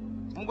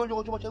 Mgonjwa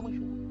kwa chuma cha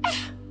mwisho.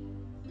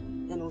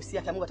 Yaani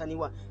usiache Mungu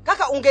ataniua.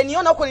 Kaka,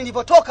 ungeniona huko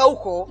nilivyotoka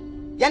huko,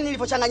 yani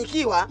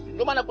nilivyochanganyikiwa.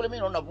 Ndio maana kule mimi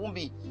naona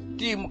vumbi.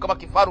 Timu kama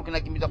kifaru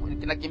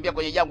kinakimbia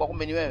kwenye jangwa,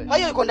 kumbe ni wewe. Kwa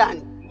hiyo yuko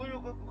ndani. Mgonjwa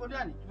yuko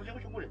ndani,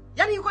 tumechangusha kule.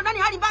 Yaani yuko ndani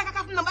hali mbaya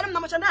kaka, na baadaye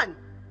mnamwacha ndani.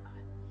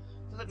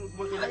 Sasa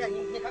tumweke ndani.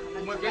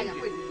 Mweke nje.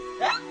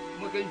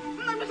 Mweke nje.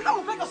 Tunataka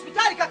kupeleka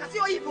hospitali kaka,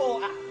 sio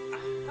hivyo.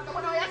 Kaka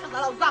bwana, wewe acha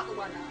dharau zako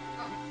bwana.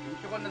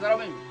 Mchukua na dharau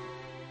mimi.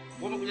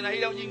 Wewe umekuja na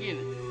hili au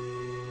jingine?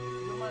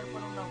 Ndio maana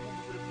kwa naona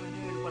vumbi kule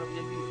kwenye kwa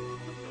kujambia.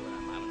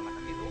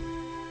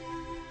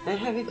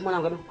 Vipi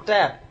mwanangu, amekukuta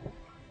yapi?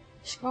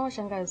 Shikamoo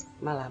shangazi.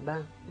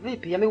 Marhaba.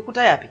 Vipi,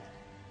 amekukuta yapi?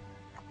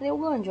 Ni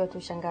ugonjwa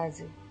tu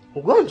shangazi.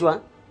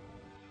 Ugonjwa?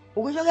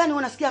 Ugonjwa gani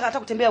unasikia hata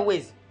kutembea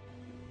uwezi?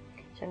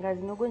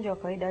 Shangazi, ni ugonjwa wa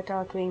kawaida, hata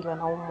watu wengi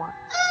wanaumwa.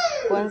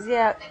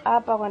 Kuanzia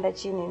hapa kwenda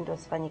chini ndio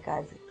sifanyi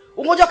kazi.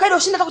 Ugonjwa wa kawaida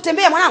ushinda hata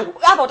kutembea mwanangu?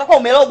 Hapa utakuwa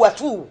umelogwa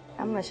tu.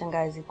 Hamna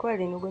shangazi,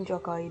 kweli ni ugonjwa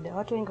wa kawaida,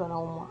 watu wengi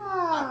wanaumwa.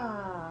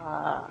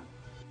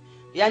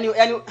 Yaani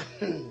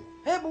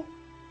hebu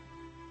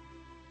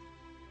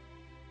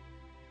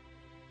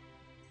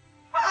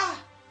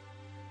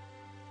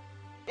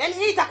yaani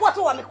hii itakuwa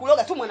tu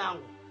wamekuloga tu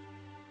mwanangu.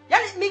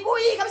 Yaani miguu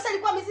hii kabisa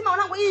ilikuwa mizima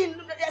mwanangu, hii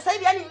sasa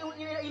hivi yani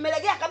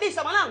imelegea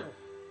kabisa mwanangu.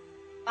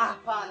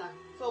 Hapana,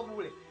 sio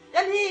bure.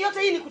 Yaani hii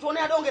yote hii ni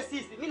kutuonea donge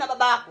sisi, mimi na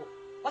baba yako.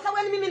 Kwa sababu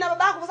yani mimi na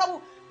baba yako, kwa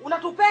sababu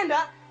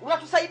unatupenda,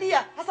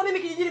 unatusaidia. Sasa mimi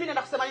kijijini mimi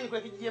naenda kusema nini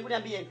kule kijijini? Hebu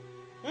niambieni.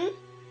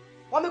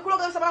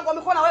 Wamekuloga kabisa mwanangu,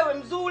 wamekuona wewe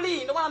mzuri,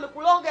 ndio maana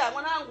wamekuloga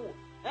mwanangu.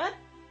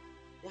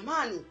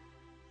 Jamani.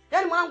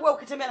 Yaani mwanangu wewe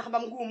ukitembea na kamba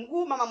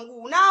mguu, mama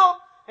mguu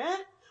nao,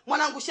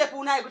 mwanangu shepu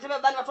unaye kutembea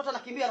bani watoto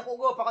anakimbia na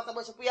kuogopa kwa sababu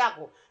ya shepu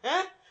yako.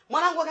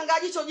 Mwanangu akanga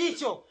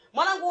jicho.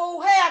 Mwanangu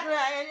uhea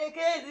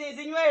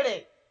hizi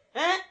nywele.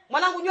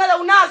 Mwanangu nywele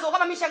unazo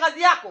kama mimi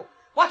shangazi yako.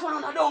 Watu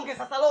wanaona donge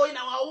sasa leo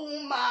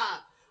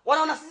inawauma.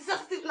 Wanaona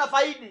sisi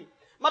tunafaidi.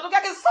 Matokeo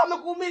yake sasa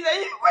wamekuumiza.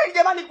 Hii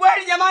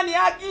kweli jamani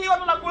haki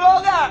watu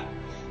wanakuloga.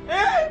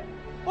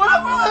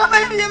 Wanakuloga kama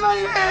hivi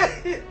jamani.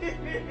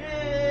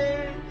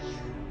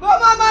 Kwa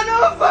mama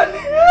nofani.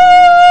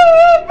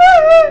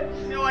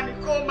 Ni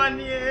wanikoma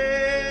ni.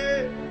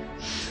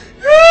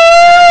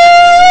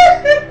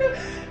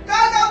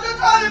 Kaka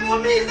mtoto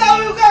amemuumiza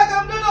huyu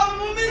kaka, mtoto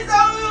amemuumiza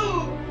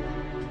huyu.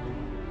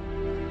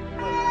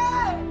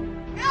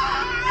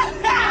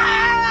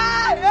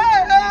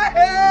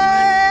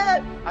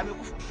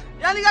 Amekufa.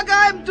 Yaani kaka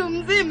wewe mtu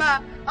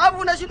mzima, alafu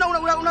unashinda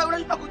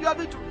unashinda kujua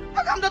vitu.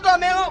 Kaka mtoto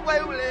ameogwa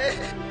yule.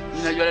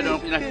 Ninajua leo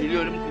kuna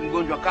kilio mtu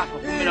mgonjwa kafa,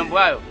 kumbe mambo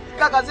hayo.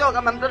 Kaka sio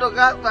kama mtoto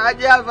kafa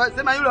hajafa,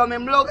 sema yule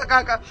wamemloga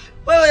kaka.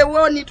 Wewe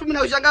uone tu, mimi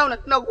na ushangaa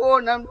unataka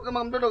kuona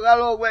kama mtoto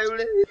kalogwa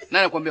yule. Nani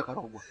anakuambia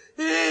karogwa?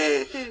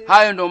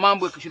 Hayo ndio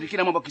mambo ya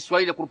kushirikina, mambo ya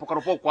Kiswahili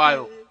kurupoka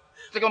hayo.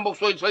 Sasa mambo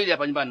ya Kiswahili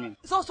hapa nyumbani mimi.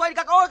 Sio Swahili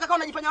kaka, wewe kaka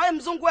unajifanya wewe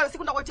mzungu wewe,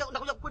 siku ndakuja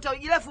kukuta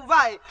wigi refu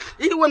vae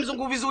ili uwe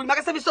mzungu vizuri.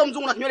 Maka sasa hivi sio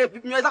mzungu na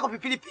nywele zako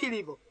pipilipili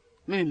hivyo.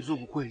 Mimi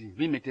mzungu kweli, mimi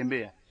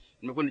nimetembea.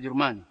 Nimekwenda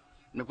Germany,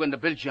 nimekwenda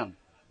Belgium,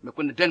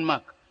 nimekwenda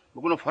Denmark,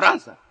 nimekwenda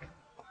Faransa.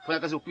 Fanya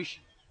kazi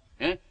upishi.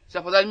 Sasa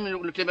afadhali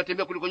mimi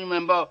natembea kuliko nyuma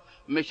ambao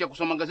mmeshia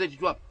kusoma gazeti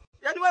tu hapa.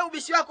 Yaani wewe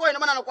ubishi wako wewe,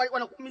 ndio maana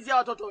wanakuumizia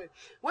watoto wewe.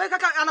 Wewe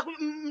kaka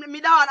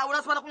midawa na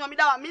unasema anakunywa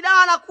midawa.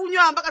 Midawa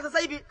anakunywa mpaka sasa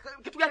hivi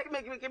kitu gani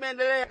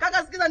kimeendelea?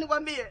 Kaka sikiza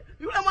nikwambie.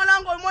 Yule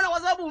mwanangu alimuona kwa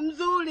sababu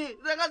mzuri.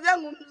 Kazi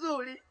yangu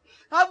mzuri.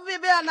 Hapo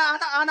vipi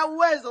ana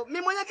uwezo.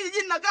 Mimi mwenyewe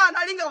kijijini nakaa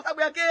nalinga kwa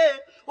sababu yake.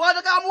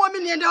 Wanataka amue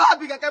mimi niende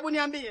wapi kaka, hebu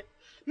niambie.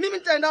 Mimi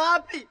nitaenda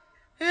wapi?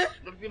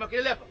 Ndio pima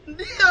kelele hapa.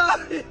 Ndio.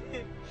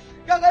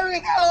 Kaka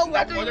yule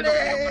kalogwa tu yule.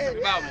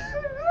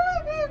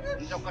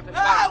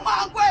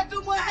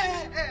 Mwangwetu mwe.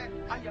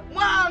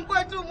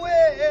 Mwangwetu mwe.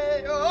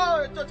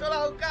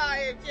 Chochola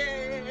ukae.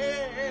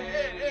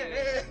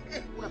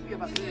 Unapiga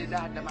makelele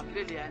dada,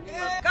 makelele yani.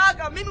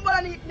 Kaka mimi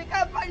bwana nikae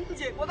hapa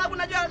nje kwa sababu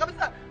najua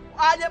kabisa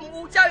aje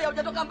uchawi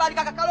hujatoka mbali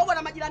kaka, kalogwa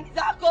na majirani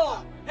zako.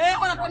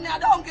 Wanatuonea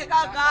donge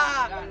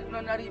kaka.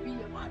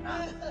 Unanaribia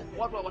bwana.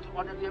 Watu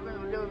wataniambia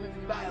leo mimi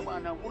vibaya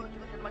bwana.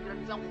 Unachotaka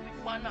majirani zangu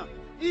vipi bwana?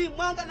 Hii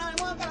mwanga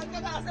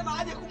kaka anasema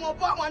aje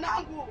kumopoa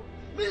mwanangu.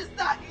 Mimi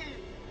sitaki.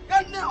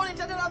 Yaani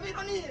Unanitendea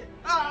vino ni?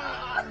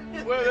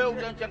 Wewe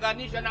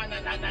utachanganisha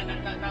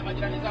na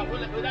majirani zangu.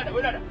 Wewe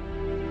dada.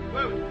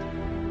 Wewe.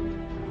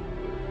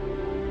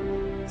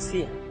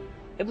 Sia.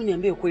 Hebu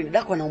niambie ukweli,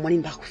 dadako anaumwa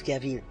nini mpaka kufikia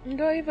vile?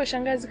 Ndio hivyo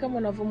shangazi, kama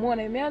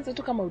unavyomuona imeanza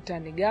tu kama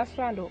utani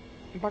ghafla ndo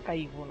mpaka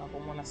hivyo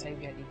unavyomuona sasa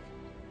hivi alivyo.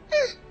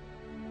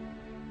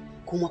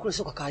 Kumwa kule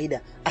sio kwa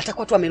kawaida.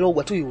 Atakuwa tu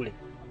amelogwa tu yule.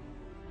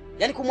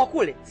 Yaani kumwa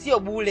kule sio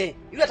bure.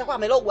 Yule atakuwa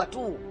amelogwa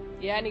tu.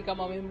 Yaani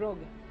kama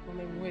umemroga,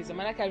 umemweza.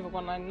 Maana yake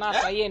alivyokuwa na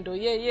nasa yeye ndo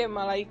yeye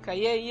malaika,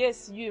 yeye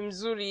sijui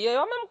mzuri, yeye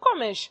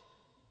wamemkomesha.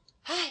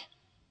 Haya.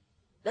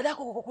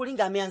 Dadako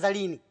kukulinga ameanza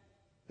lini?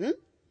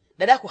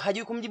 Dadako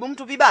hajui kumjibu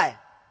mtu vibaya.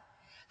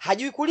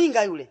 Hajui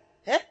kulinga yule.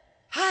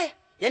 Haya.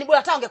 Yaani bora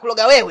hata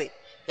ungekuloga wewe.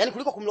 Yaani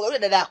kuliko kumloga yule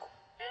dadako.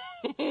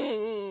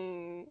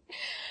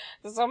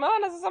 Sasa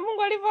umeona sasa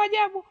Mungu alivyo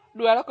ajabu.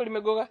 Dua lako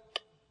limegoga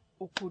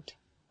ukuta.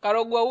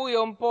 Karogwa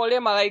huyo mpole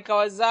malaika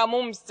wa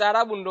zamu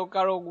mstaarabu ndo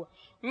karogwa.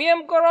 Mie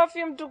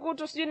mkorofi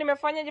mtukutu sijui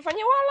nimefanyaje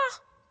wala.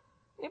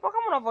 Nipo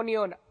kama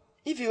unavyoniona.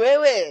 Hivi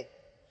wewe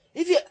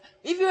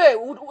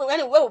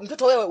yaani wewe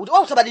mtoto wewe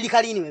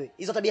utabadilika lini wewe?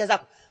 Hizo tabia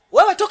zako.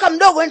 Wewe toka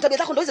mdogo yani tabia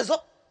zako ndo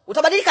hizo.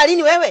 Utabadilika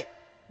lini wewe?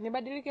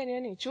 Nibadilike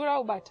nini? Chura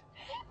au bata?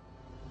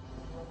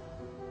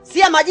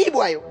 Sia majibu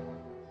hayo.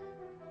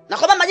 Na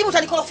kama majibu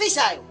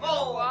utanikorofisha hayo.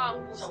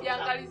 Wangu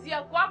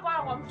siangalizia kwako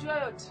wala kwa mtu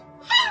yoyote.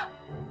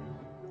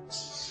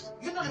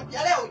 Mimi ndo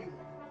nikuja leo huyu.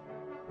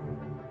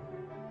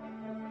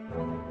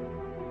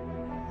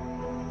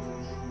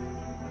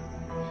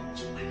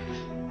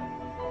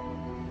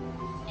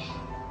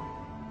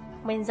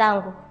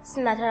 Mwenzangu,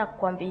 sina nataka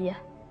kukwambia.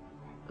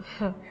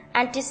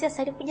 Auntie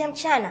sasa alikuja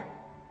mchana.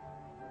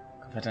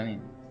 Kapata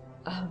nini?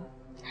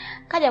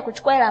 Kaja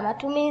kuchukua hela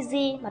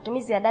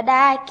matumizi ya dada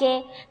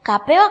yake,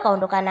 kapewa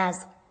kaondoka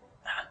nazo.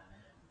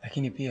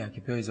 Lakini pia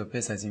akipewa hizo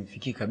pesa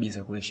zimfikii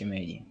kabisa kule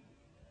shemeji.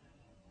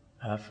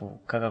 Alafu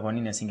kaka kwa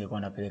nini asingekuwa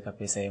anapeleka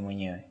pesa yeye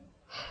mwenyewe?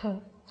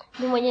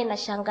 Mimi mwenyewe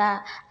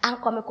nashangaa,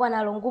 anko amekuwa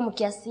na longumu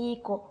kiasi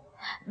hiko.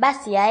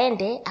 Basi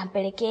aende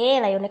ampelekee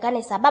hela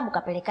ionekane sababu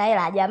kapeleka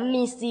hela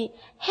hajamisi.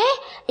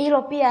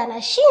 Hilo pia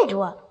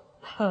anashindwa.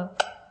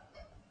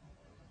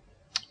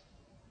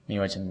 Mimi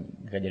wacha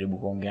nikajaribu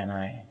kuongea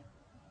naye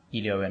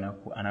ili awe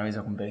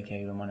anaweza kumpelekea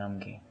yule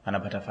mwanamke.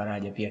 Anapata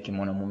faraja pia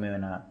kimwona mumewe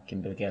na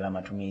kimpelekea hela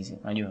matumizi.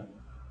 Unajua?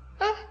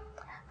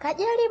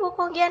 Kajaribu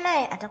kuongea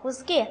naye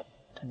atakusikia.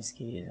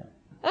 Atanisikiliza.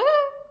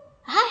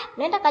 Haya,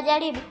 nenda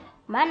kajaribu.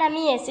 Maana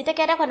mie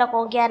sitakienda kwenda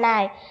kuongea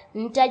naye.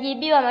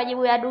 Nitajibiwa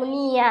majibu ya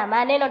dunia,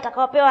 maneno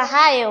nitakayopewa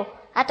hayo,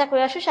 hata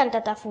kuyashusha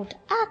nitatafuta.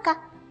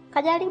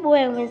 Kajaribu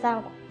wewe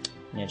mwenzangu.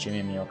 Niache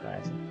mimi hiyo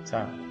kazi.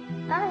 Sawa?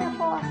 Haya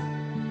poa.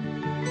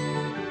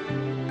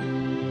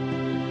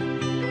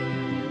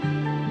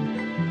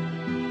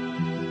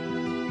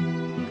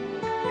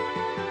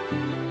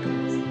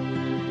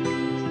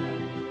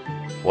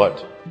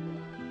 What?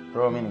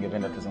 Bro, mimi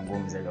ningependa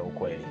tuzungumze leo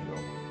ukweli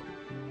kidogo.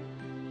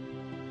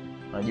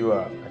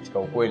 Unajua katika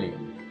ukweli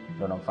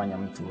ndio unamfanya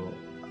mtu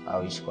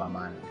aishi kwa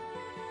amani.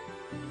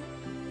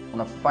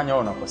 Unafanya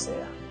wewe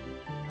unakosea.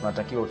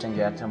 Unatakiwa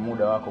utenge hata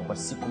muda wako kwa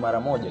siku mara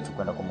moja tu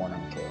kwenda kumuona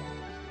mkeo.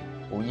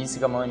 Ujisi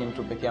kama wewe ni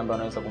mtu pekee ambaye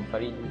anaweza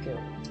kumfariji mkeo.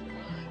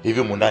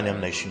 Hivyo mundani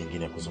hamna issue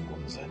nyingine ya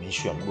kuzungumza, ni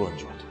issue ya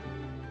mgonjwa tu.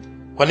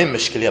 Kwa nini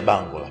mmeshikilia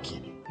bango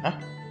lakini?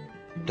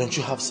 Don't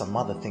you have some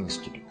other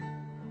things to do?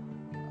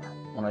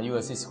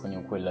 Unajua sisi kwenye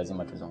ukweli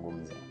lazima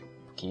tuzungumze.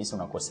 Ukihisi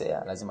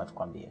unakosea lazima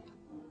tukwambie.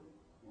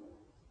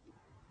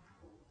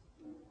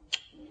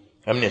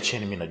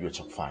 Niacheni mimi najua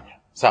cha kufanya.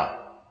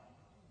 Sawa?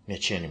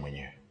 Niacheni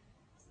mwenyewe.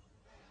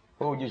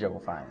 Wewe hujui cha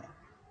kufanya.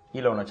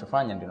 Ila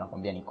unachofanya ndio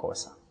nakwambia ni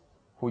kosa.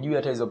 Hujui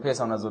hata hizo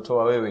pesa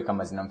unazotoa wewe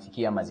kama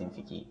zinamfikia ama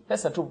zimfikii.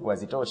 Pesa tu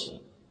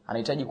hazitoshi.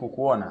 Anahitaji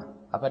kukuona,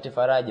 apate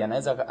faraja,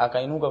 anaweza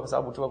akainuka kwa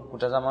sababu tu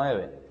kukutazama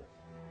wewe.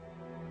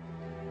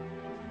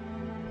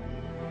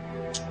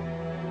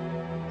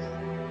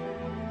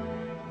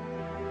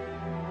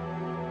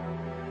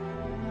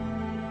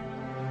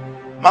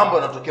 Mambo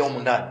yanatokea humu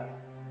ndani.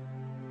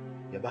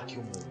 Yabaki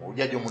humu.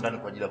 Hujaje humu ndani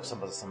kwa ajili ya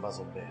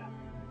kusambaza umbea.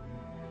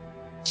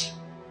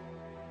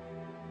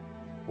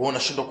 Wewe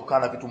unashindwa kukaa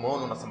na vitu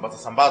moyoni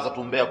unasambaza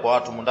tu umbea kwa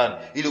watu humu ndani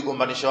ili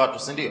ugombanishe watu,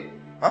 si ndio?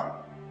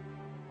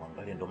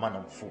 Angalia ndo maana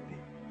mfupi.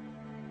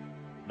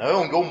 Na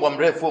wewe ungeumbwa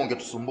mrefu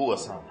ungetusumbua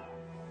sana.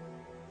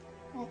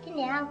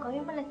 Lakini anko, mimi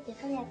mbona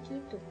sijafanya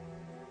kitu?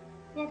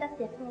 Mimi hata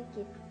sijafanya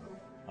kitu.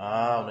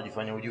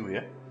 Unajifanya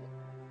ujui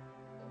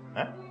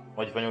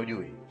Unajifanya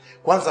ujui.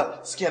 Kwanza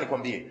sikia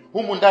nikwambie,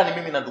 humu ndani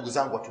mimi na ndugu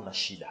zangu hatuna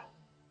shida.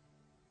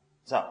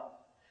 Sawa?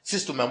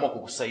 Sisi tumeamua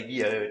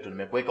kukusaidia wewe tu,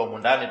 nimekuweka humu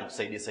ndani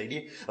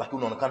tukusaidie, lakini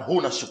unaonekana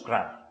huna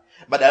shukrani.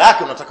 Badala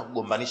yake unataka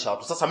kugombanisha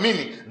watu. Sasa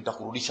mimi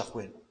nitakurudisha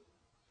kwenu.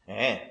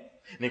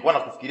 Nilikuwa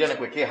nakufikiria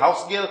nikuwekee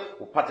house girl,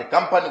 upate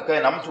company, ukae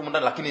na mtu humu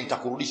ndani, lakini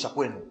nitakurudisha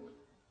kwenu.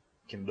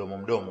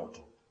 Kimdomo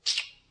tu.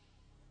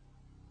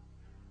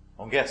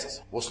 Ongea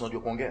sasa. Wewe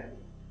unajua kuongea?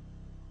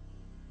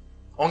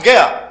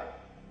 Ongea.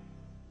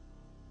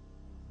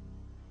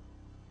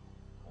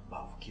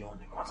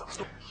 Kione kwanza.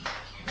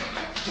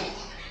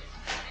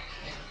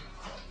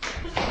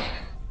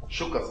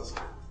 Shuka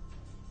sasa.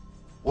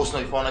 Wewe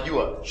unaifahamu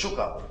unajua,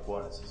 shuka hapo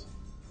kuona sasa.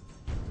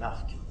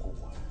 Nafiki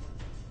mkubwa.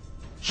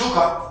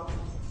 Shuka.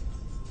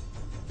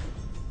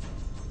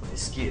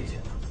 Unisikie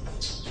tena.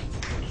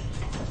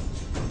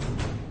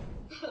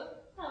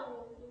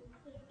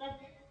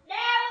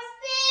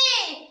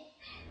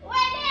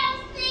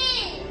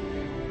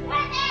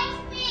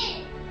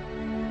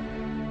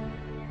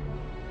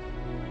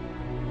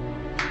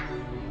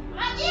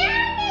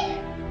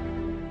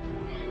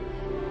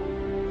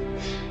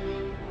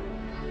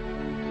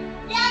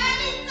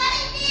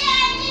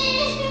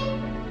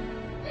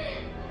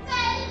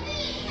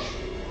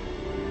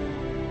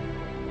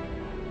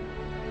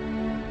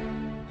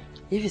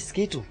 Hivi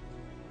sikitu.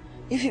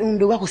 Hivi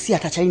mdogo wako si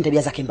atachalini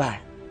tabia zake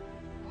mbaya?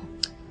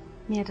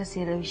 Mimi hata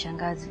sielewi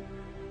shangazi.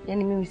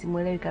 Yaani mimi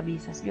simuelewi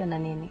kabisa. Sijui ana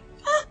nini.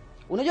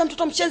 Unajua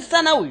mtoto mchezi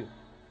sana huyu.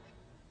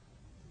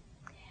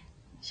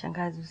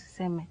 Shangazi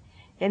usiseme.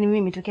 Yaani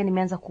mimi tokea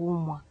nimeanza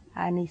kuumwa,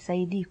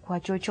 anisaidii kwa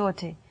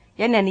chochote.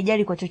 Yaani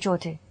anijali kwa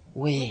chochote.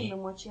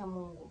 Nimemwachia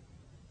Mungu.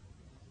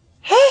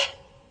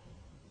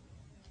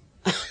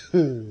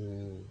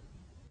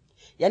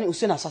 Yaani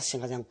usiwe na wasiwasi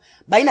shangazi yangu.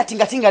 Baina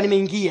tingatinga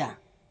nimeingia.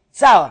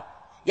 Sawa?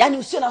 Yaani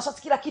usiwe na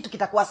wasiwasi, kila kitu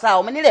kitakuwa sawa.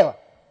 Umenielewa?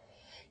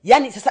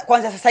 Yaani sasa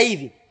kwanza sasa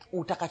hivi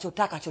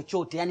utakachotaka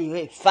chochote, yaani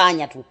wewe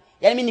fanya tu.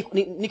 Yaani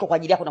mimi niko kwa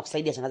ajili yako na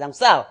kusaidia shangazi yangu,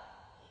 sawa?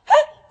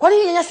 Kwa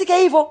nini unyanyasike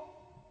hivyo?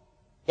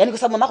 Yaani kwa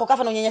sababu mamako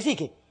kafa na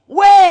unyanyasike?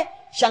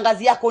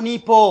 Shangazi yako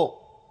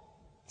nipo.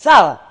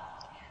 Sawa?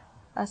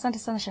 Asante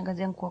sana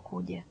shangazi yangu kwa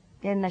kuja.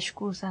 Yaani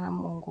nashukuru sana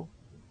Mungu.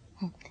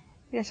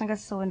 Bila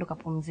shangazi sasa uende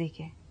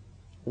kapumzike.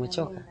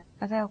 Umechoka?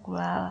 Nataka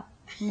kulala.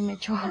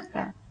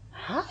 Nimechoka.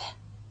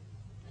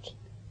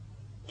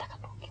 Nataka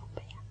tuongee.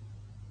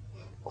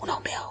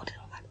 Unaombea wote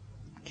baba.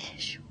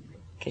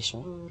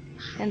 Kesho.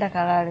 Nenda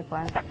kalale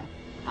kwanza.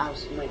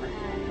 Suleiman.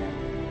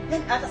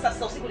 Yaani hata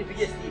sasa usiku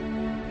nipigie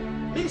simu.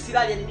 Mimi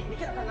silali, yani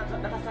nikienda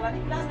na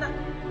salani plasta,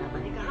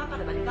 nabandika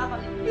hapa,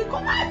 niko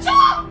macho.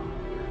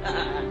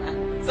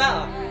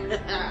 Sawa?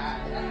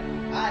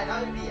 Haya, na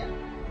wewe pia.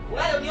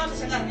 Ulale unioshe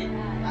shangazi.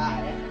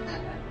 Haya.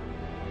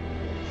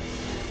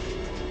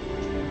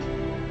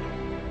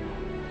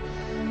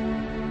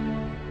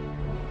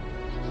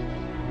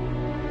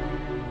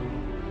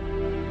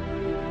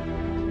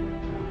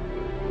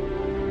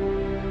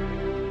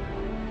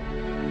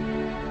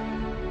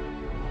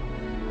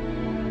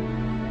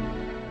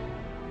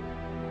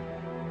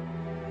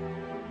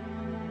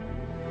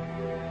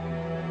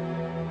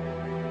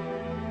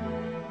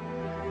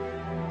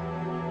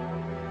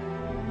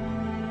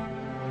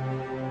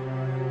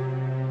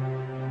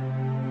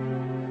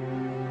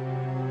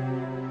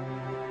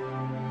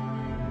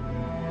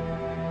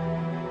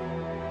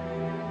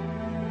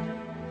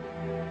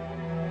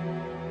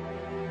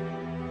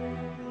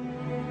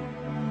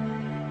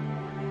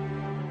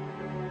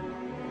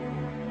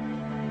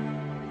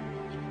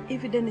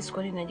 Hivi Dennis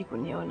kwa nini haji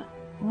kuniona?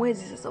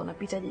 Mwezi sasa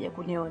unapita haja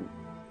kuniona.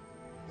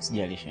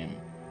 Sijali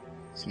shemu.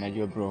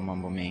 Sinajua bro,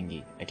 mambo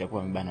mengi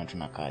itakuwa mbana,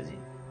 tuna kazi.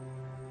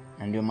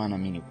 Na ndio maana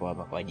mimi niko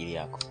hapa kwa ajili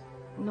yako.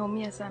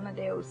 Naumia sana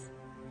Deus.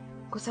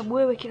 Kwa sababu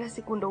wewe kila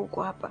siku ndo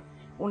uko hapa,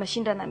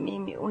 unashinda na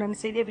mimi,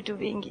 unanisaidia vitu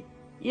vingi.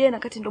 Yeye na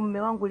kati ndo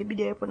mume wangu,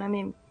 ilibidi awepo na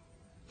mimi.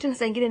 Tena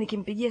saa nyingine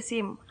nikimpigia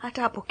simu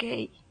hata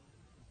hapokei.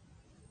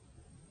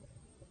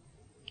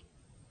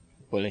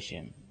 Pole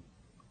shemu.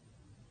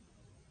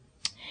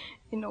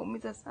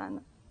 Inaumiza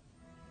sana.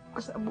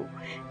 Kwa sababu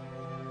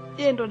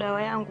yeye ndo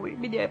dawa yangu,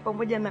 ilibidi awe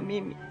pamoja na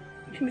mimi.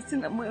 Mimi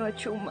sina moyo wa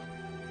chuma.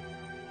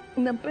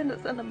 Nampenda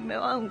sana mume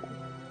wangu.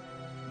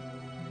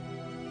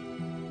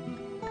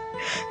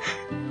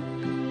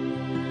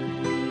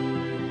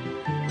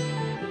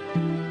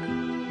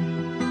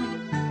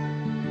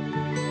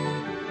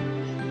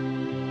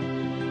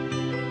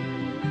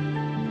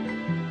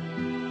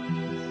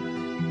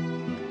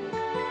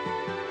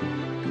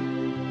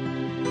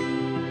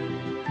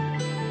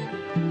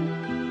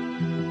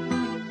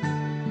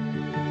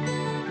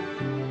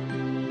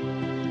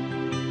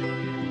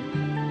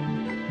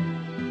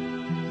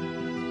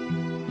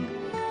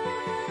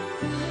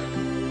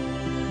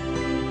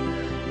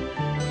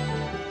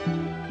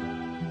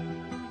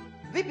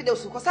 Vipi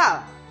Deus, uko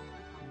sawa?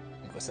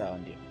 Niko sawa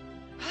ndio.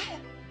 Haya,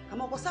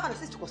 kama uko sawa na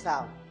sisi tuko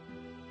sawa.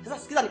 Sasa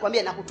sikiza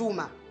nikwambie,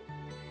 nakutuma.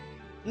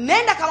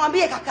 Nenda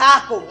kamwambie kaka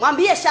yako,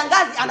 mwambie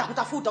shangazi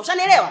anakutafuta.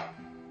 Ushanielewa?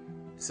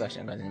 Sawa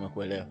shangazi,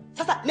 nimekuelewa.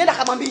 Sasa nenda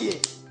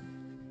kamwambie.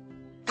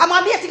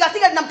 Kamwambie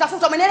tingatinga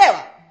linamtafuta,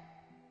 umeelewa?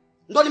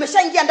 Ndio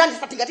nimeshaingia ndani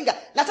sasa tingatinga.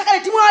 Nataka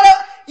nitimue wale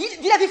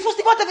vile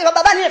vifusi vyote vya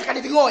babani, ile nataka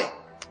nivingoe.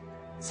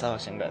 Sawa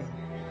shangazi.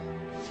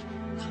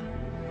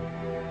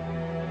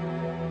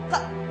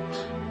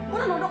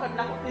 Mbona unaondoka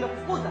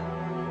ninakufukuza?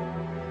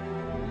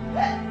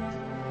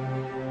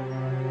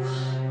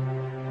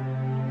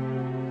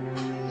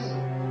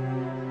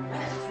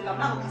 Funga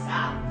mlango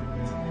sasa.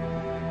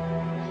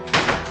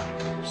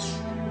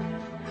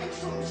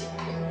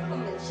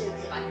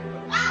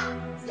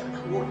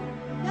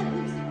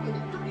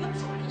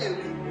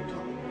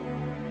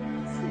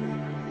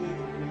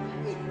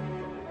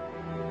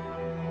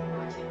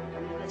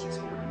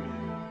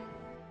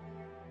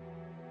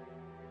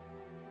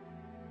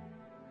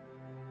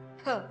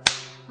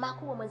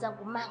 Makubwa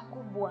mwenzangu,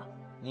 makubwa.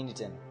 Nini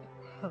tena?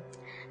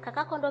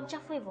 Kakako ndo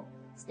mchafu hivyo?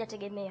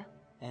 Sijategemea.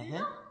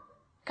 Ehe.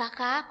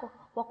 Kaka yako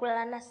wa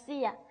kulala na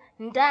Sia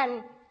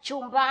ndani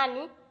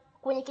chumbani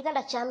kwenye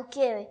kitanda cha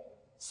mkewe.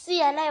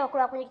 Sia naye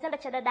wakula kwenye kitanda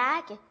cha dada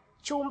yake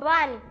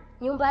chumbani.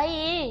 Nyumba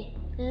hii.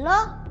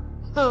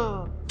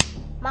 Lo.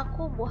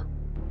 Makubwa.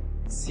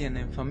 Si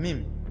anamfahamu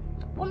mimi?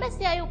 Kumbe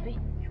Sia yupi?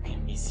 You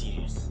can be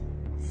serious.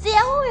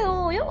 Sia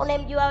huyu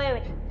unayemjua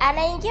wewe.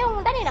 Anaingia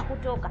huko ndani na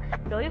kutoka.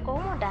 Ndio yuko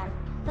huko ndani.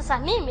 Sasa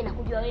mimi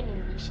nakujua wewe ni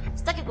mbishi.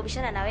 Sitaki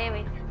kubishana na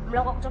wewe.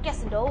 Mlango wa kutokea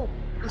si ndio huu?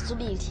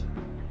 Msubiri.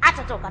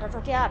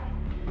 Atatokea wapi?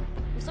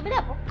 Msubiri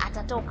hapo,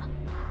 atatoka.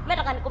 Mimi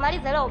nataka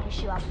nikumalize leo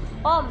ubishi wako.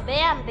 Oh,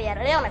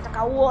 mbea leo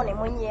nataka uone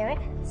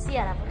mwenyewe si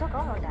anapotoka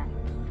huko ndani.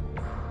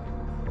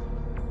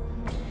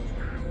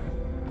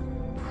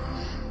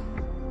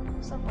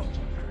 Sasa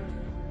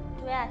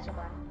tuache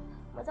bwana.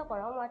 Mwanzo kwa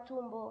naumwa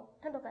tumbo,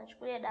 twende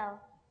kanichukulie dawa.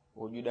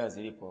 Unajua dawa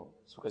zilipo,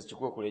 si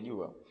ukazichukua kule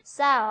juu.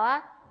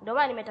 Sawa, ndio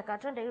maana nimetaka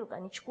twende ili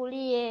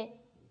ukanichukulie.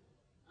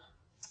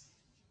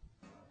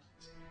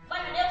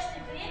 Bwana leo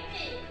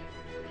vipi?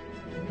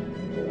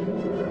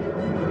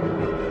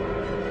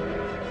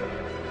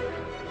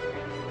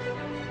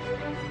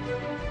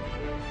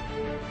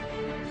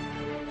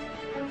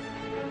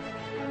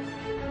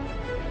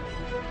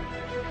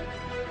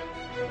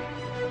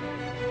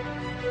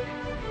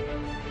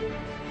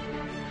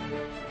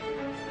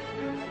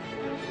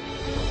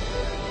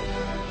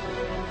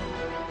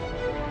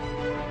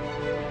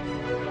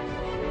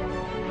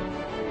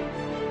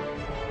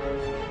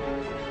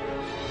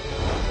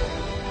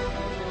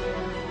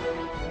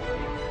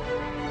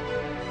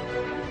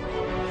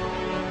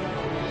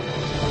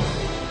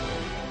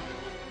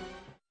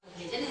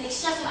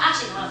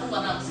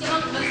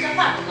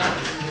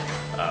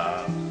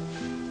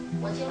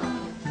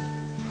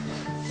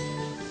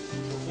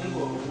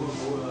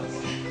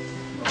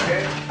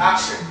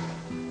 Action.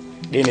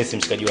 Dennis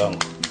mshikaji wangu.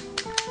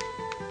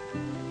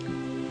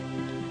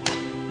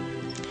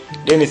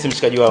 Dennis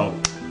mshikaji wangu.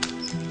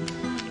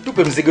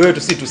 Tupe mzigo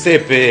wetu si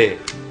tusepe.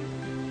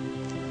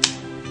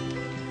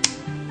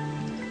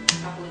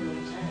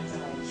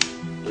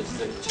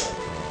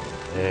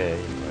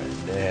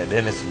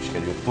 Dennis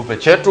mshikaji wetu. Tupe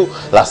chetu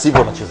la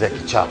sivyo unachezea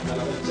kichapo.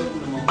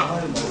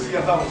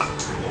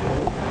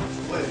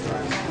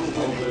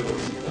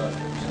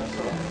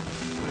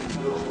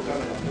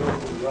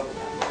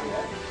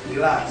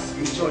 Relax,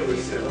 enjoy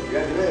yourself.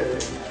 Yaani wewe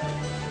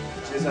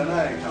cheza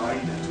naye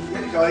kawaida tu.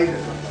 Yaani kawaida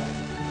tu.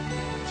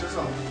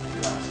 Cheza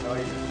relax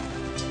kawaida.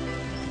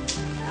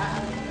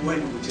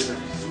 Wewe unacheza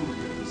vizuri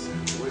kabisa.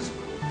 Huwezi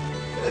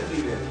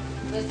vile.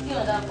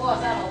 Umesikia utapoa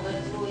sana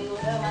ubezuri.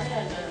 Wewe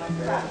maneno ndio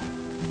yanakufaa.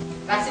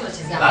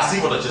 La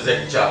sivyo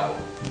unachezea kichapo.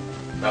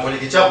 Na kwenye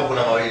kichapo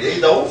kuna mawili,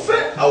 aidha ufe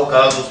au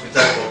kalazwe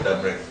hospitali kwa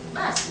muda mrefu.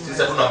 Basi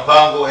sisi hatuna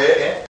mpango